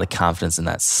had a lot of confidence in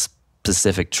that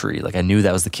specific tree. Like I knew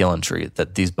that was the killing tree,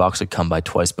 that these bucks had come by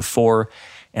twice before.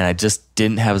 And I just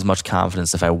didn't have as much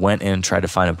confidence if I went in and tried to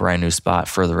find a brand new spot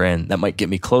further in. That might get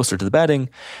me closer to the bedding,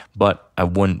 but I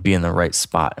wouldn't be in the right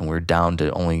spot. And we're down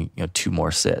to only 2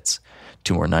 more sits,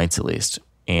 2 more nights at least.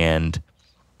 And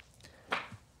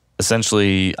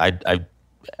essentially, I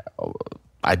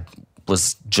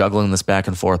was juggling this back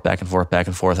and forth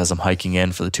as I'm hiking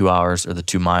in for the 2 hours or the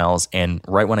 2 miles. And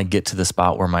right when I get to the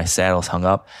spot where my saddle's hung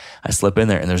up, I slip in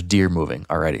there and there's deer moving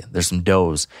already. There's some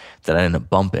does that I end up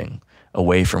bumping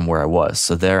away from where I was.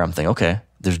 So there I'm thinking, okay,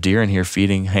 there's deer in here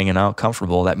feeding, hanging out,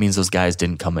 comfortable. That means those guys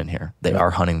didn't come in here. They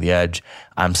are hunting the edge.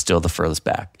 I'm still the furthest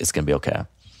back. It's going to be okay.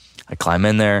 I climb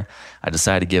in there. I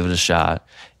decide to give it a shot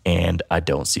and I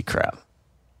don't see crap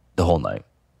the whole night.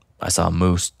 I saw a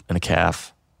moose and a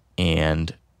calf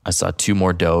and I saw 2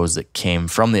 more does that came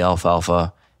from the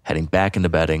alfalfa heading back into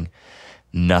bedding.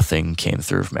 Nothing came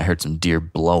through from me. I heard some deer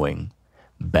blowing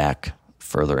back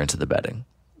further into the bedding,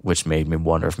 which made me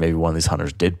wonder if maybe one of these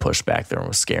hunters did push back there and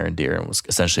was scaring deer and was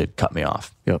essentially had cut me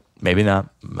off. Yep. Maybe not.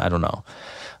 I don't know.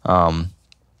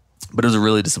 But it was a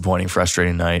really disappointing,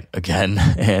 frustrating night again.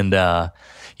 And,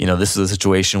 this is a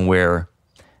situation where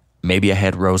maybe I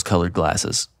had rose-colored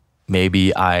glasses.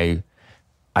 Maybe I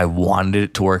wanted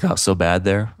it to work out so bad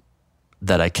there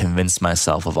that I convinced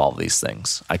myself of all these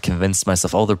things. I convinced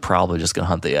myself, they're probably just going to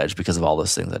hunt the edge because of all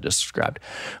those things I just described.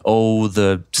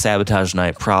 The sabotage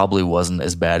night probably wasn't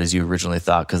as bad as you originally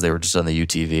thought because they were just on the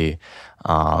UTV.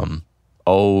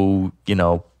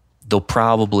 They'll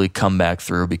probably come back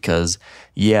through because,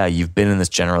 you've been in this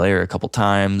general area a couple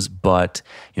times, but,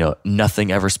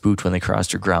 nothing ever spooked when they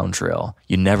crossed your ground trail.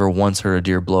 You never once heard a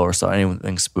deer blow or saw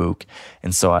anything spook.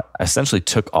 And so I essentially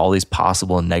took all these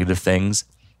possible and negative things,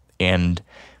 and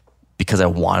because I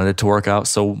wanted it to work out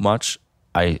so much,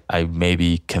 I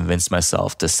maybe convinced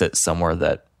myself to sit somewhere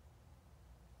that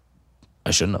I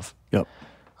shouldn't have. Yep.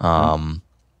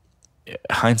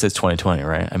 Hindsight's 20/20,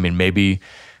 right? I mean, maybe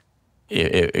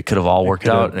it could have all worked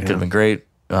out and it could have been great.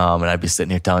 And I'd be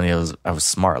sitting here telling you I was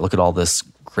smart. Look at all this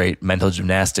great mental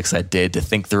gymnastics I did to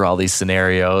think through all these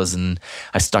scenarios, and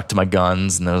I stuck to my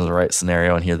guns and there was the right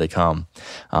scenario and here they come.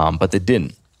 But they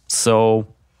didn't. So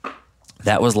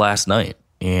that was last night.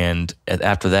 And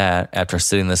after that, after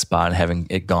sitting in this spot and having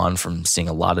it gone from seeing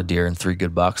a lot of deer and 3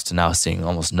 good bucks to now seeing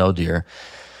almost no deer,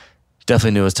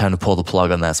 definitely knew it was time to pull the plug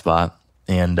on that spot.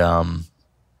 And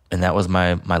that was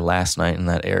my last night in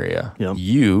that area. Yep.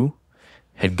 You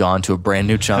had gone to a brand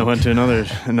new chunk. I went to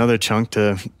another chunk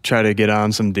to try to get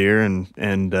on some deer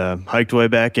and hiked way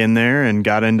back in there and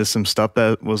got into some stuff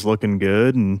that was looking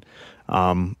good and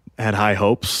had high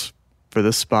hopes for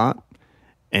this spot.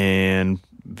 And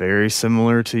very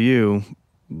similar to you,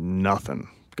 nothing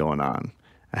going on.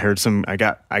 I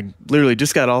literally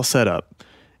just got all set up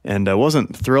and I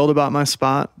wasn't thrilled about my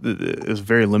spot. It was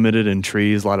very limited in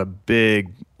trees, a lot of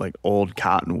big, like old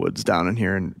cottonwoods down in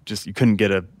here. And just, you couldn't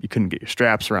get your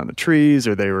straps around the trees,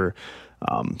 or they were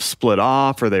split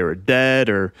off, or they were dead,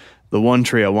 or the one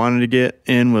tree I wanted to get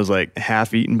in was like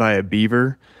half eaten by a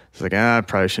beaver. It's like, I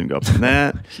probably shouldn't go up from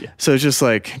that. Yeah. So it's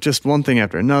just one thing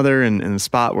after another. And in the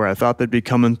spot where I thought they'd be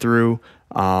coming through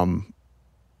on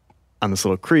this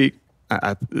little creek,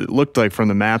 it looked like from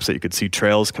the maps that you could see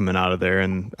trails coming out of there.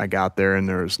 And I got there and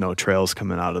there was no trails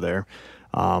coming out of there.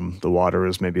 The water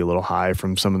was maybe a little high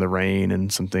from some of the rain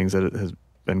and some things that has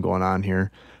been going on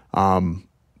here.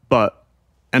 But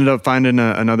ended up finding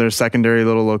another secondary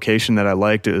little location that I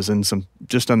liked. It was in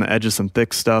just on the edge of some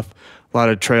thick stuff, a lot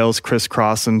of trails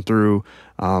crisscrossing through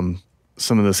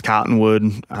some of this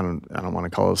cottonwood. I don't want to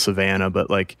call it savanna, but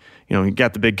like, you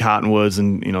got the big cottonwoods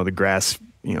and, the grass,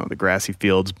 the grassy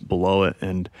fields below it.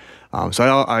 And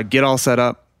so I get all set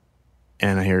up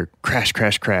and I hear crash,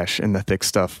 crash, crash in the thick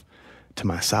stuff to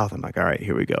my south. I'm like, all right,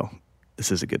 here we go.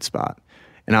 This is a good spot.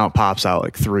 And out pops out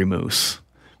like 3 moose,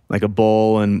 like a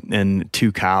bull and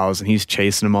 2 cows, and he's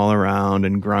chasing them all around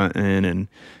and grunting, and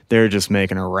they're just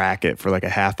making a racket for like a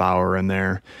half hour in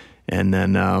there. And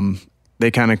then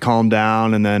they kind of calmed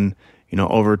down, and then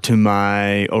over to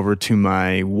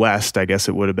my west, I guess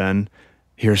it would have been.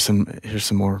 Here's some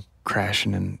more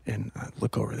crashing, and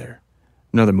look over there,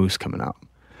 another moose coming out.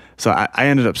 So I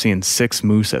ended up seeing 6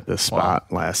 moose at this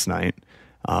spot last night.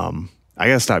 I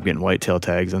got to stop getting whitetail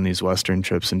tags on these Western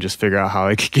trips and just figure out how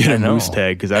I could get a moose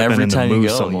tag, because I've been in the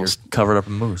moose almost. You're covered up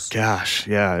in moose. Gosh,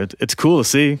 yeah, it's cool to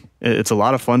see. It's a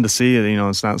lot of fun to see.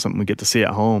 It's not something we get to see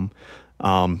at home.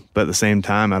 But at the same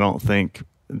time, I don't think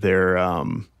they're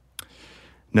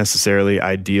necessarily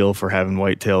ideal for having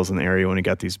whitetails in the area when you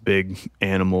got these big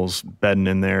animals bedding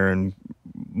in there and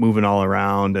moving all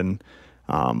around. And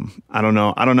I don't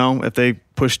know if they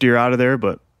push deer out of there,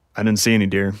 but I didn't see any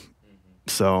deer.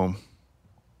 So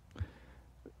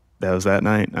that was that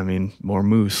night. I mean, more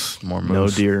moose. No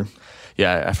deer.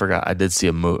 Yeah, I forgot. I did see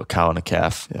a cow and a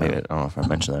calf. Yeah. Maybe, I don't know if I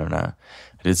mentioned that or not.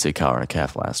 I did see a cow and a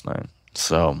calf last night.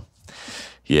 So,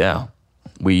 yeah,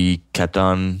 we kept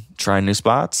on trying new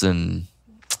spots and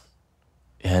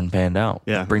it hadn't panned out.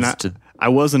 Yeah, I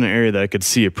was in an area that I could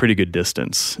see a pretty good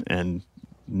distance and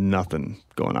nothing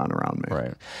going on around me.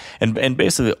 Right. And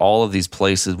basically all of these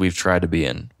places we've tried to be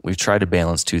in, we've tried to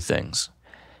balance 2 things.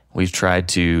 We've tried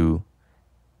to,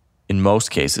 in most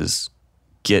cases,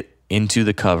 get into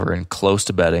the cover and close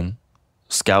to bedding,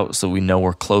 scout so we know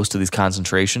we're close to these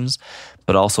concentrations,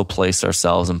 but also place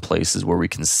ourselves in places where we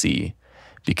can see.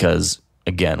 Because,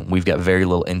 again, we've got very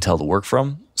little intel to work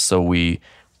from, so we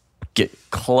get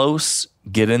close,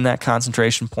 get in that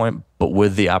concentration point, but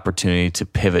with the opportunity to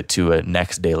pivot to a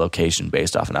next day location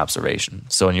based off an observation.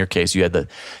 So in your case,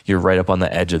 you're right up on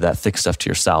the edge of that thick stuff to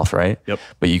your south, right? Yep.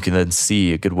 But you can then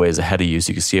see a good ways ahead of you,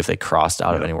 so you can see if they crossed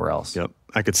out of anywhere else. Yep.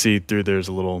 I could see through, there's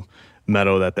a little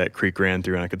meadow that creek ran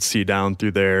through, and I could see down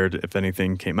through there if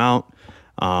anything came out,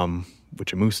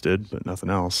 which a moose did, but nothing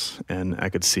else. And I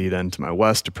could see then to my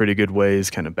west a pretty good ways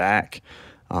kind of back.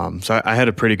 So I had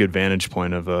a pretty good vantage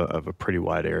point of a pretty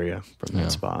wide area from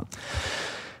that spot.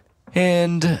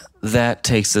 And that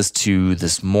takes us to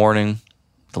this morning,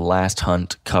 the last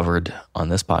hunt covered on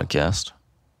this podcast.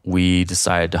 We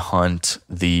decided to hunt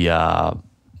the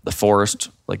forest,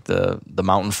 like the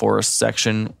mountain forest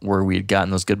section where we had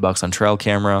gotten those good bucks on trail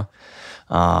camera.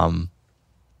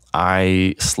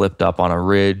 I slipped up on a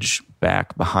ridge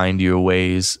back behind you a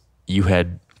ways. You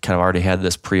had kind of already had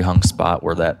this pre-hung spot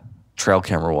where that trail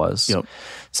camera was. Yep.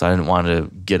 So I didn't want to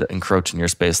encroach in your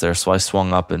space there. So I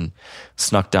swung up and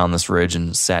snuck down this ridge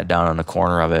and sat down on a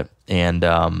corner of it. And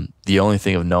the only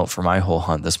thing of note for my whole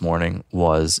hunt this morning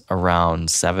was around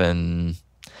 7:30,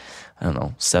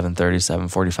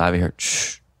 7:45. I heard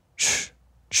shh, shh,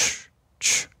 shh,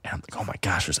 shh. And I'm like, oh my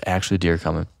gosh, there's actually deer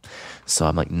coming. So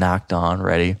I'm like knocked on,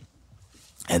 ready.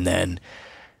 And then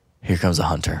here comes a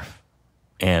hunter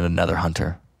and another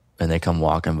hunter. And they come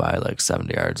walking by like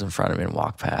 70 yards in front of me and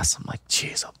walk past. I'm like,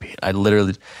 geez, I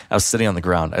was sitting on the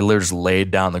ground. I literally just laid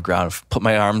down on the ground, put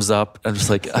my arms up. I'm just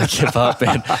like, I give up,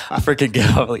 and I freaking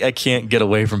give up. Like, I can't get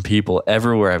away from people.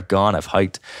 Everywhere I've gone, I've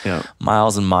hiked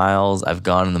miles and miles. I've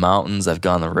gone in the mountains. I've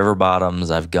gone the river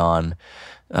bottoms. I've gone,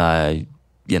 I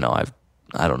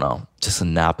don't know, just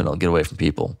not been able to get away from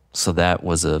people. So that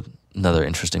was another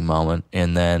interesting moment.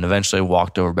 And then eventually I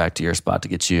walked over back to your spot to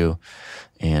get you,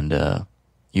 and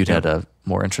you'd had a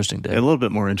more interesting day. A little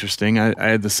bit more interesting. I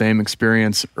had the same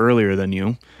experience earlier than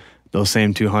you. Those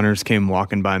same 2 hunters came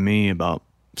walking by me about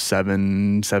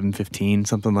 7:15,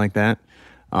 something like that.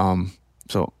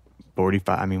 So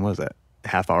 45, what was that?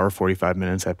 Half hour, 45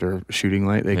 minutes after shooting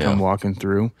light, they come walking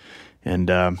through. And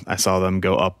I saw them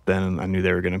go up then, and I knew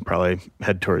they were going to probably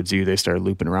head towards you. They started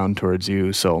looping around towards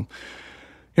you. So,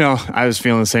 I was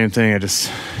feeling the same thing. I just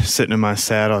sitting in my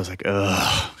saddle. I was like,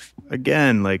 ugh.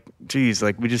 Again, like, geez,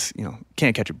 like we just,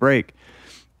 can't catch a break.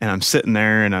 And I'm sitting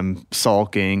there and I'm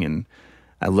sulking, and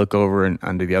I look over and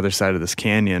onto the other side of this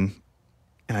canyon,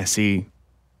 and I see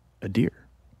a deer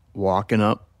walking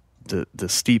up the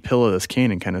steep hill of this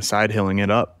canyon, kind of side hilling it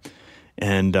up.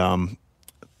 And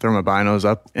throw my binos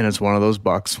up, and it's one of those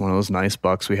bucks, one of those nice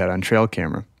bucks we had on trail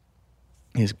camera.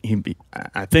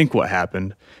 I think what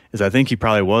happened is I think he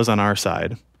probably was on our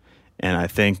side, and I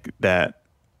think that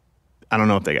I don't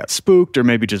know if they got spooked or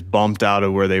maybe just bumped out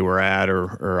of where they were at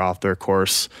or off their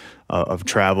course of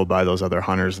travel by those other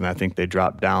hunters, and I think they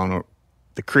dropped down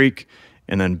the creek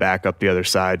and then back up the other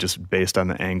side just based on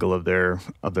the angle of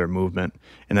their movement.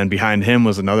 And then behind him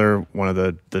was another one of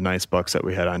the nice bucks that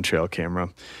we had on trail camera,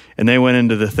 and they went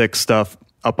into the thick stuff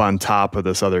up on top of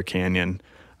this other canyon.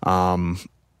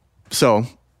 So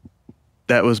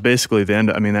that was basically the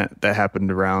end. I mean, that happened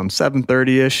around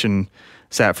 7:30-ish and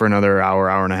sat for another hour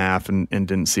and a half and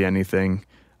didn't see anything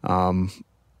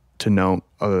to note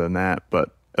other than that.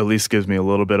 But at least gives me a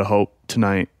little bit of hope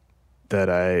tonight that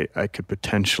I could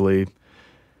potentially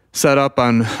set up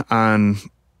on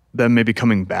them maybe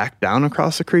coming back down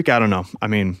across the creek. I don't know. I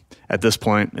mean, at this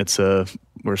point,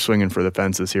 we're swinging for the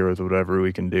fences here with whatever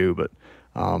we can do, but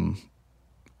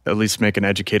at least make an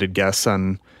educated guess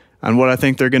on what I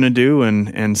think they're going to do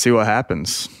and see what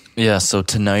happens. Yeah, so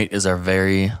tonight is our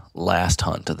very last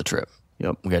hunt of the trip.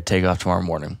 Yep. We got to take off tomorrow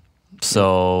morning.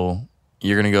 So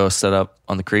you're going to go set up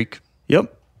on the creek?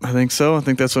 Yep, I think so. I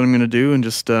think that's what I'm going to do and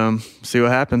just see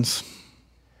what happens.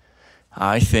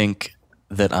 I think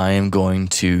that I am going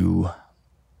to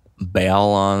bail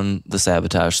on the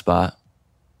sabotage spot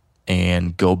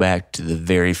and go back to the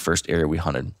very first area we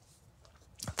hunted.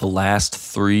 The last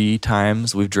 3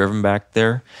 times we've driven back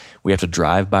there, we have to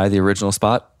drive by the original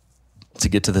spot to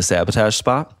get to the sabotage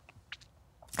spot,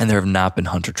 and there have not been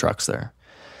hunter trucks there.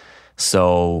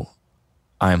 So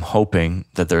I'm hoping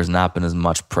that there's not been as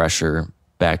much pressure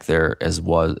back there as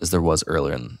there was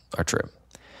earlier in our trip.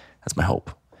 That's my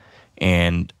hope.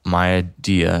 And my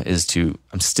idea is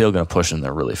I'm still going to push in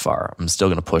there really far. I'm still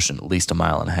going to push in at least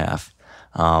 1.5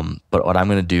 miles. But what I'm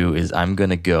going to do is I'm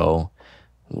going to go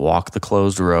walk the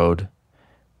closed road,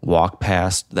 walk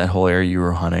past that whole area you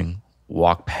were hunting,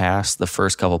 walk past the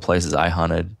first couple places I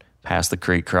hunted, past the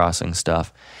creek crossing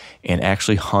stuff, and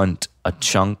actually hunt a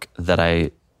chunk that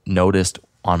I noticed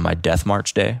on my death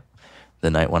march day,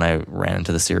 the night when I ran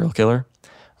into the serial killer.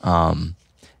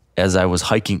 As I was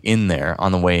hiking in there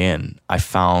on the way in, I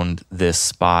found this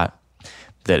spot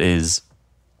that it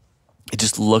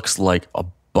just looks like a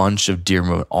bunch of deer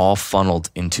movement all funneled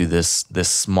into this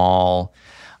small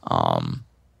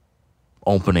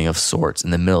opening of sorts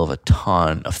in the middle of a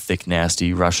ton of thick,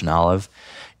 nasty Russian olive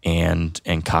and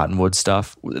cottonwood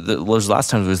stuff. Those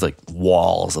last times it was like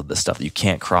walls of this stuff that you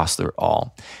can't cross through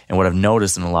all. And what I've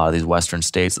noticed in a lot of these western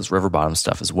states, this river bottom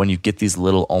stuff, is when you get these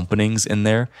little openings in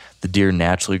there, the deer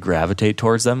naturally gravitate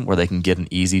towards them where they can get an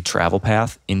easy travel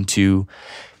path into,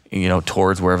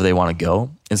 towards wherever they want to go.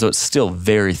 And so it's still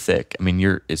very thick. I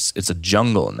mean, it's a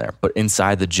jungle in there, but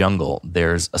inside the jungle,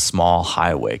 there's a small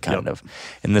highway kind of.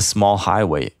 And this small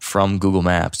highway from Google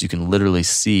Maps, you can literally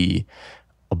see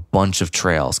a bunch of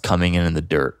trails coming in the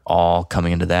dirt, all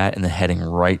coming into that and then heading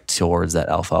right towards that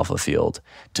alfalfa field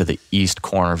to the east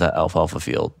corner of that alfalfa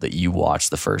field that you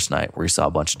watched the first night where you saw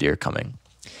a bunch of deer coming.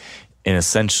 And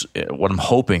essentially what I'm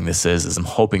hoping this is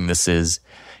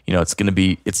it's going to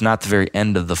be, it's not the very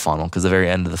end of the funnel because the very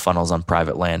end of the funnel is on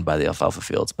private land by the alfalfa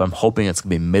fields, but I'm hoping it's going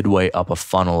to be midway up a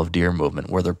funnel of deer movement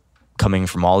where they're coming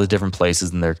from all these different places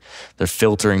and they're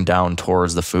filtering down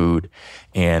towards the food.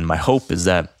 And my hope is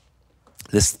that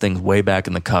this thing's way back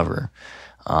in the cover,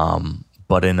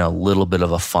 but in a little bit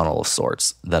of a funnel of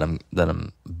sorts that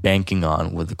I'm banking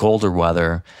on with the colder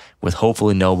weather, with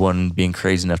hopefully no one being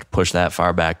crazy enough to push that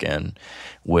far back in,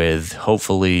 with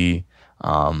hopefully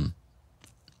my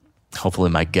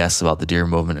guess about the deer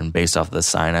movement and based off of the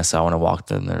sign I saw when I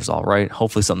walked in there's all right.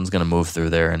 Hopefully something's going to move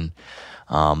through there, and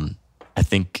I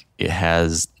think it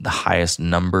has the highest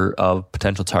number of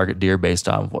potential target deer based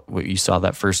on what you saw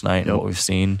that first night and what we've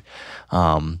seen.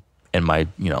 And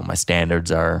my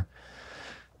standards are,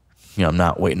 I'm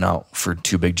not waiting out for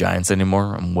 2 big giants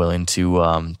anymore. I'm willing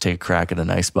to take a crack at a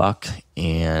nice buck,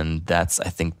 and that's, I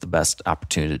think, the best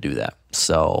opportunity to do that.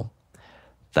 So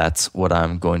that's what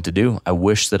I'm going to do. I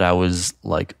wish that I was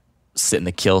like sitting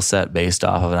a kill set based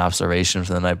off of an observation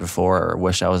from the night before, or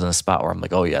wish I was in a spot where I'm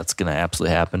like, oh yeah, it's going to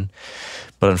absolutely happen.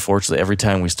 But unfortunately, every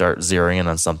time we start zeroing in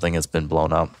on something, it's been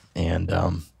blown up. And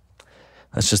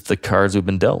that's just the cards we've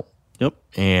been dealt. Yep.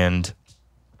 And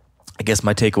I guess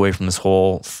my takeaway from this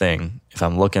whole thing, if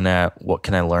I'm looking at what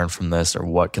can I learn from this or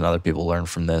what can other people learn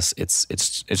from this, it's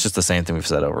just the same thing we've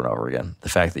said over and over again. The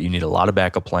fact that you need a lot of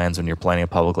backup plans when you're planning a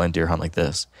public land deer hunt like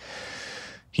this.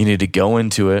 You need to go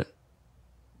into it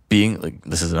being like,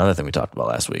 this is another thing we talked about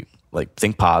last week. Like,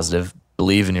 think positive,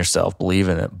 believe in yourself, believe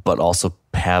in it, but also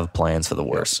have plans for the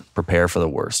worst, prepare for the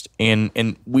worst. And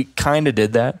we kind of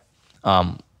did that.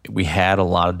 we had a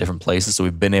lot of different places, so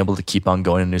we've been able to keep on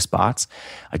going to new spots.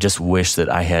 I just wish that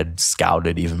I had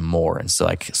scouted even more, and so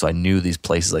I knew these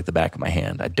places like the back of my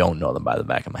hand. I don't know them by the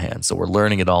back of my hand, so we're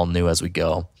learning it all new as we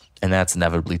go, and that's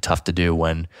inevitably tough to do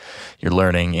when you're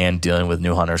learning and dealing with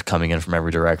new hunters coming in from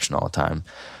every direction all the time.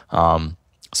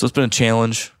 So it's been a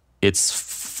challenge. It's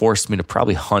forced me to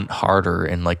probably hunt harder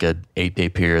in like a 8-day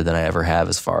period than I ever have,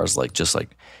 as far as like just like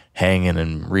hanging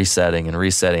and resetting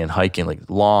and hiking, like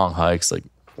long hikes, like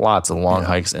lots of long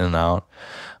hikes in and out.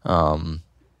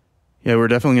 Yeah, we're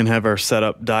definitely going to have our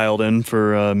setup dialed in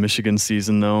for Michigan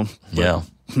season, though. Yeah.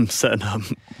 Setting up.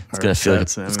 It's going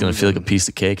to feel like a piece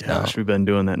of cake now. Gosh, we've been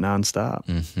doing that nonstop.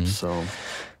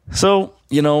 So,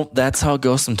 you know, that's how it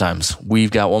goes sometimes.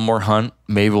 We've got one more hunt.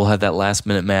 Maybe we'll have that last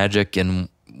minute magic and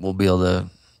we'll be able to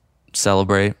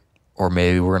celebrate. Or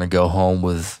maybe we're going to go home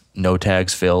with no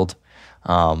tags filled.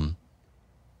 I'm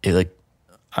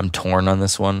torn on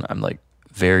this one. I'm like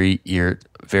very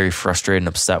frustrated and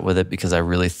upset with it because I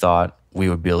really thought we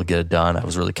would be able to get it done. I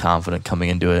was really confident coming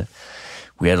into it.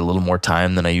 We had a little more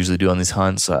time than I usually do on these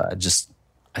hunts. So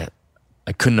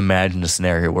I couldn't imagine a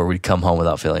scenario where we'd come home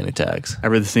without filling any tags.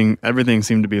 Everything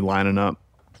seemed to be lining up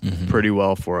pretty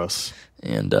well for us.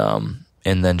 And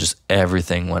then just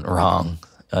everything went wrong.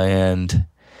 And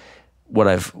what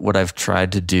I've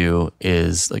tried to do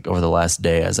is, like, over the last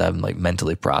day, as I'm like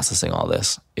mentally processing all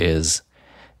this, is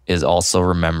also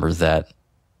remember that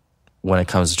when it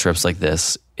comes to trips like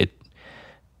this,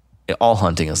 all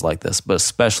hunting is like this, but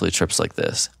especially trips like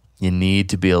this, you need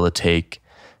to be able to take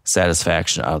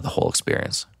satisfaction out of the whole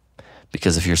experience.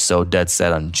 Because if you're so dead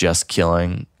set on just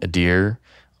killing a deer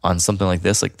on something like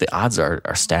this, like, the odds are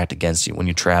stacked against you when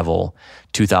you travel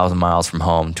 2,000 miles from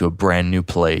home to a brand new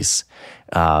place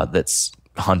that's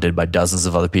hunted by dozens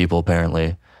of other people,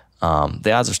 apparently.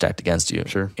 The odds are stacked against you.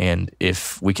 Sure. And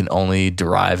if we can only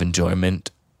derive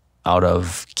enjoyment out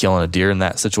of killing a deer in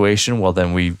that situation, well,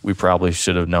 then we probably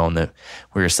should have known that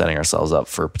we were setting ourselves up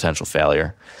for potential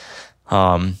failure.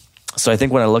 So I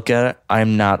think when I look at it,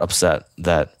 I'm not upset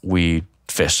that we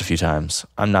fished a few times.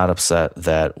 I'm not upset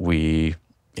that we,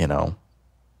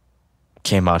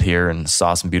 came out here and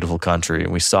saw some beautiful country,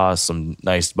 and we saw some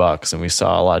nice bucks, and we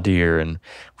saw a lot of deer, and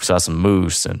we saw some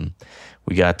moose, and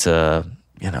we got to,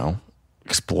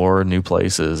 explore new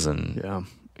places, and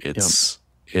it's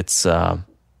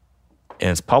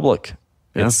public.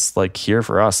 Yeah. It's like here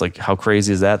for us. Like, how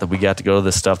crazy is that we got to go to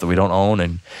this stuff that we don't own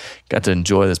and got to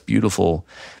enjoy this beautiful,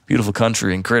 beautiful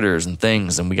country and critters and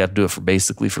things, and we got to do it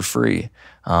basically for free.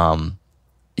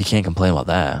 You can't complain about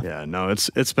that. Yeah, no,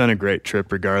 it's been a great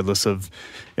trip, regardless of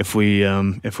if we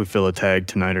fill a tag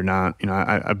tonight or not.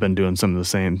 I've been doing some of the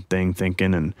same thing,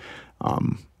 thinking, and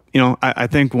I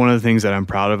think one of the things that I'm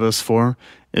proud of us for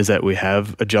is that we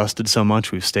have adjusted so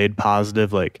much. We've stayed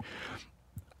positive. Like,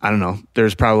 I don't know,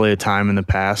 there's probably a time in the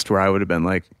past where I would have been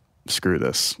like, screw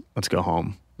this, let's go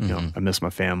home. I miss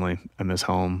my family, I miss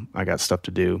home, I got stuff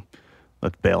to do.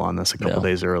 Let's bail on this a couple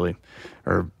days early.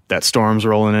 Or that storm's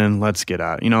rolling in, let's get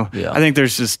out. I think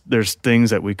there's things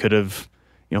that we could have,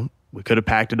 we could have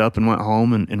packed it up and went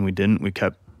home, and we didn't. We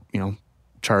kept,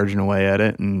 charging away at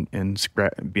it and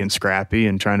being scrappy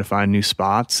and trying to find new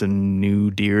spots and new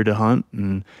deer to hunt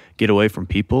and get away from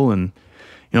people. And,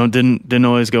 didn't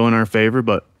always go in our favor,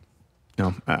 but,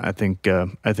 I think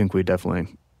we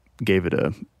definitely gave it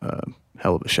a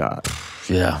hell of a shot.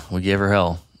 Yeah, we gave her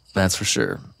hell. That's for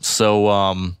sure.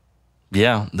 So,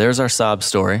 there's our sob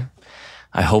story.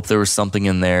 I hope there was something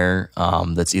in there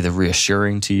that's either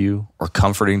reassuring to you or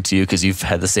comforting to you because you've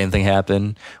had the same thing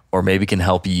happen, or maybe can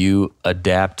help you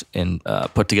adapt and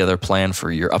put together a plan for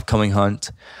your upcoming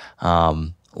hunt.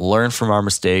 Learn from our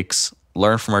mistakes,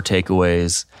 learn from our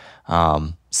takeaways,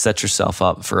 set yourself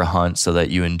up for a hunt so that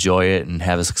you enjoy it and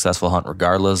have a successful hunt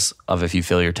regardless of if you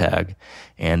fill your tag,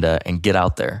 and get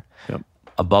out there. Yep.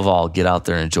 Above all, get out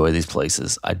there and enjoy these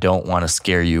places. I don't want to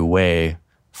scare you away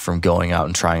from going out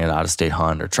and trying an out-of-state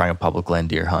hunt or trying a public land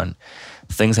deer hunt.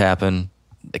 Things happen.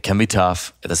 It can be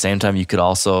tough. At the same time, you could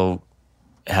also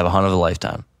have a hunt of a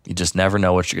lifetime. You just never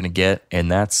know what you're going to get,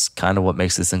 and that's kind of what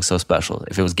makes this thing so special.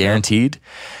 If it was guaranteed,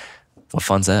 what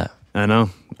fun's that? I know.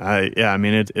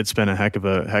 It's been a heck of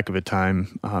a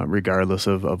time, regardless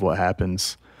of what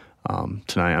happens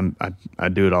tonight.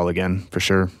 I'd do it all again for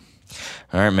sure.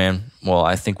 All right, man. Well,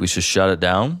 I think we should shut it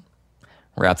down,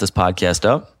 wrap this podcast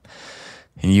up,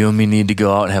 and you and me need to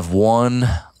go out and have one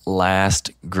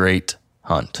last great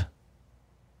hunt.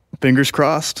 Fingers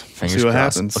crossed. See what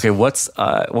happens. Okay, what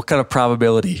kind of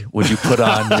probability would you put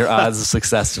on your odds of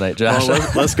success tonight, Josh?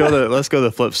 Well, let's go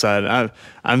the flip side.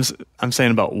 I'm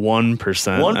saying about 1%.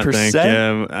 1%. I think.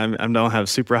 Yeah, I don't have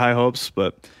super high hopes,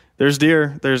 but There's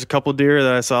deer. There's a couple deer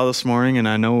that I saw this morning, and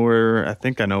I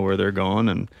think I know where they're going,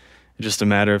 and it's just a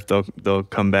matter if they'll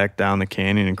come back down the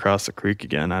canyon and cross the creek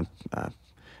again. I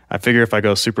figure if I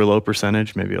go super low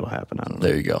percentage, maybe it'll happen. I don't know.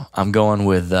 There you go. I'm going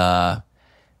with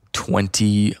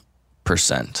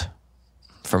 20%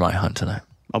 for my hunt tonight.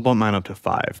 I'll bump mine up to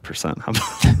 5%. How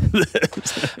about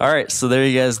this? All right, so there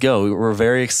you guys go. We're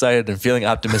very excited and feeling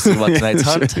optimistic about tonight's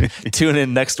hunt. Tune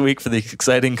in next week for the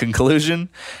exciting conclusion.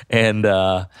 And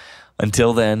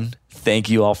until then, thank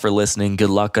you all for listening. Good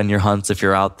luck on your hunts if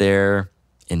you're out there.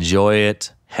 Enjoy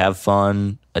it. Have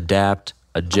fun. Adapt.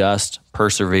 Adjust.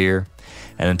 Persevere.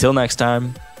 And until next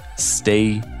time,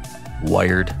 stay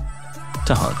wired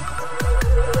to hunt.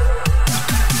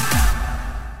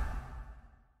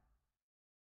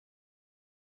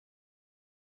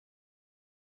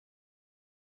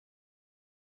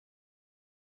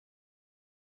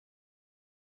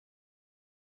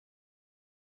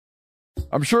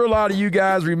 I'm sure a lot of you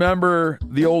guys remember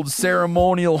the old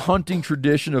ceremonial hunting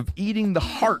tradition of eating the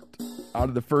heart out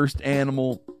of the first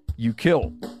animal you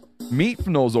kill. Meat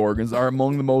from those organs are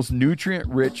among the most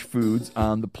nutrient-rich foods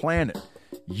on the planet.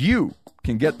 You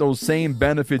can get those same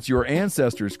benefits your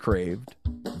ancestors craved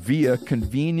via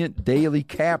convenient daily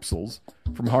capsules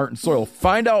from Heart and Soil.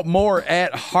 Find out more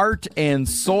at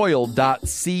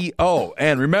heartandsoil.co.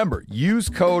 And remember, use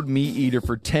code MeatEater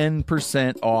for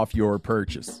 10% off your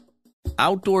purchase.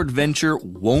 Outdoor adventure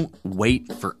won't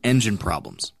wait for engine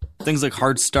problems. Things like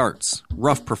hard starts,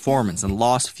 rough performance, and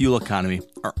lost fuel economy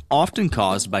are often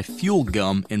caused by fuel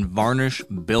gum and varnish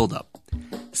buildup.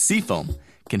 Seafoam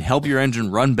can help your engine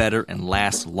run better and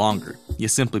last longer. You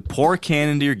simply pour a can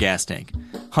into your gas tank.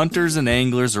 Hunters and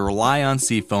anglers rely on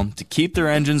Seafoam to keep their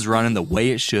engines running the way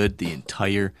it should the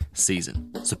entire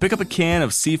season. So pick up a can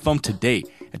of Seafoam today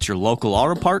at your local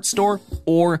auto parts store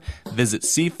or visit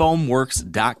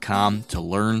seafoamworks.com to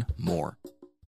learn more.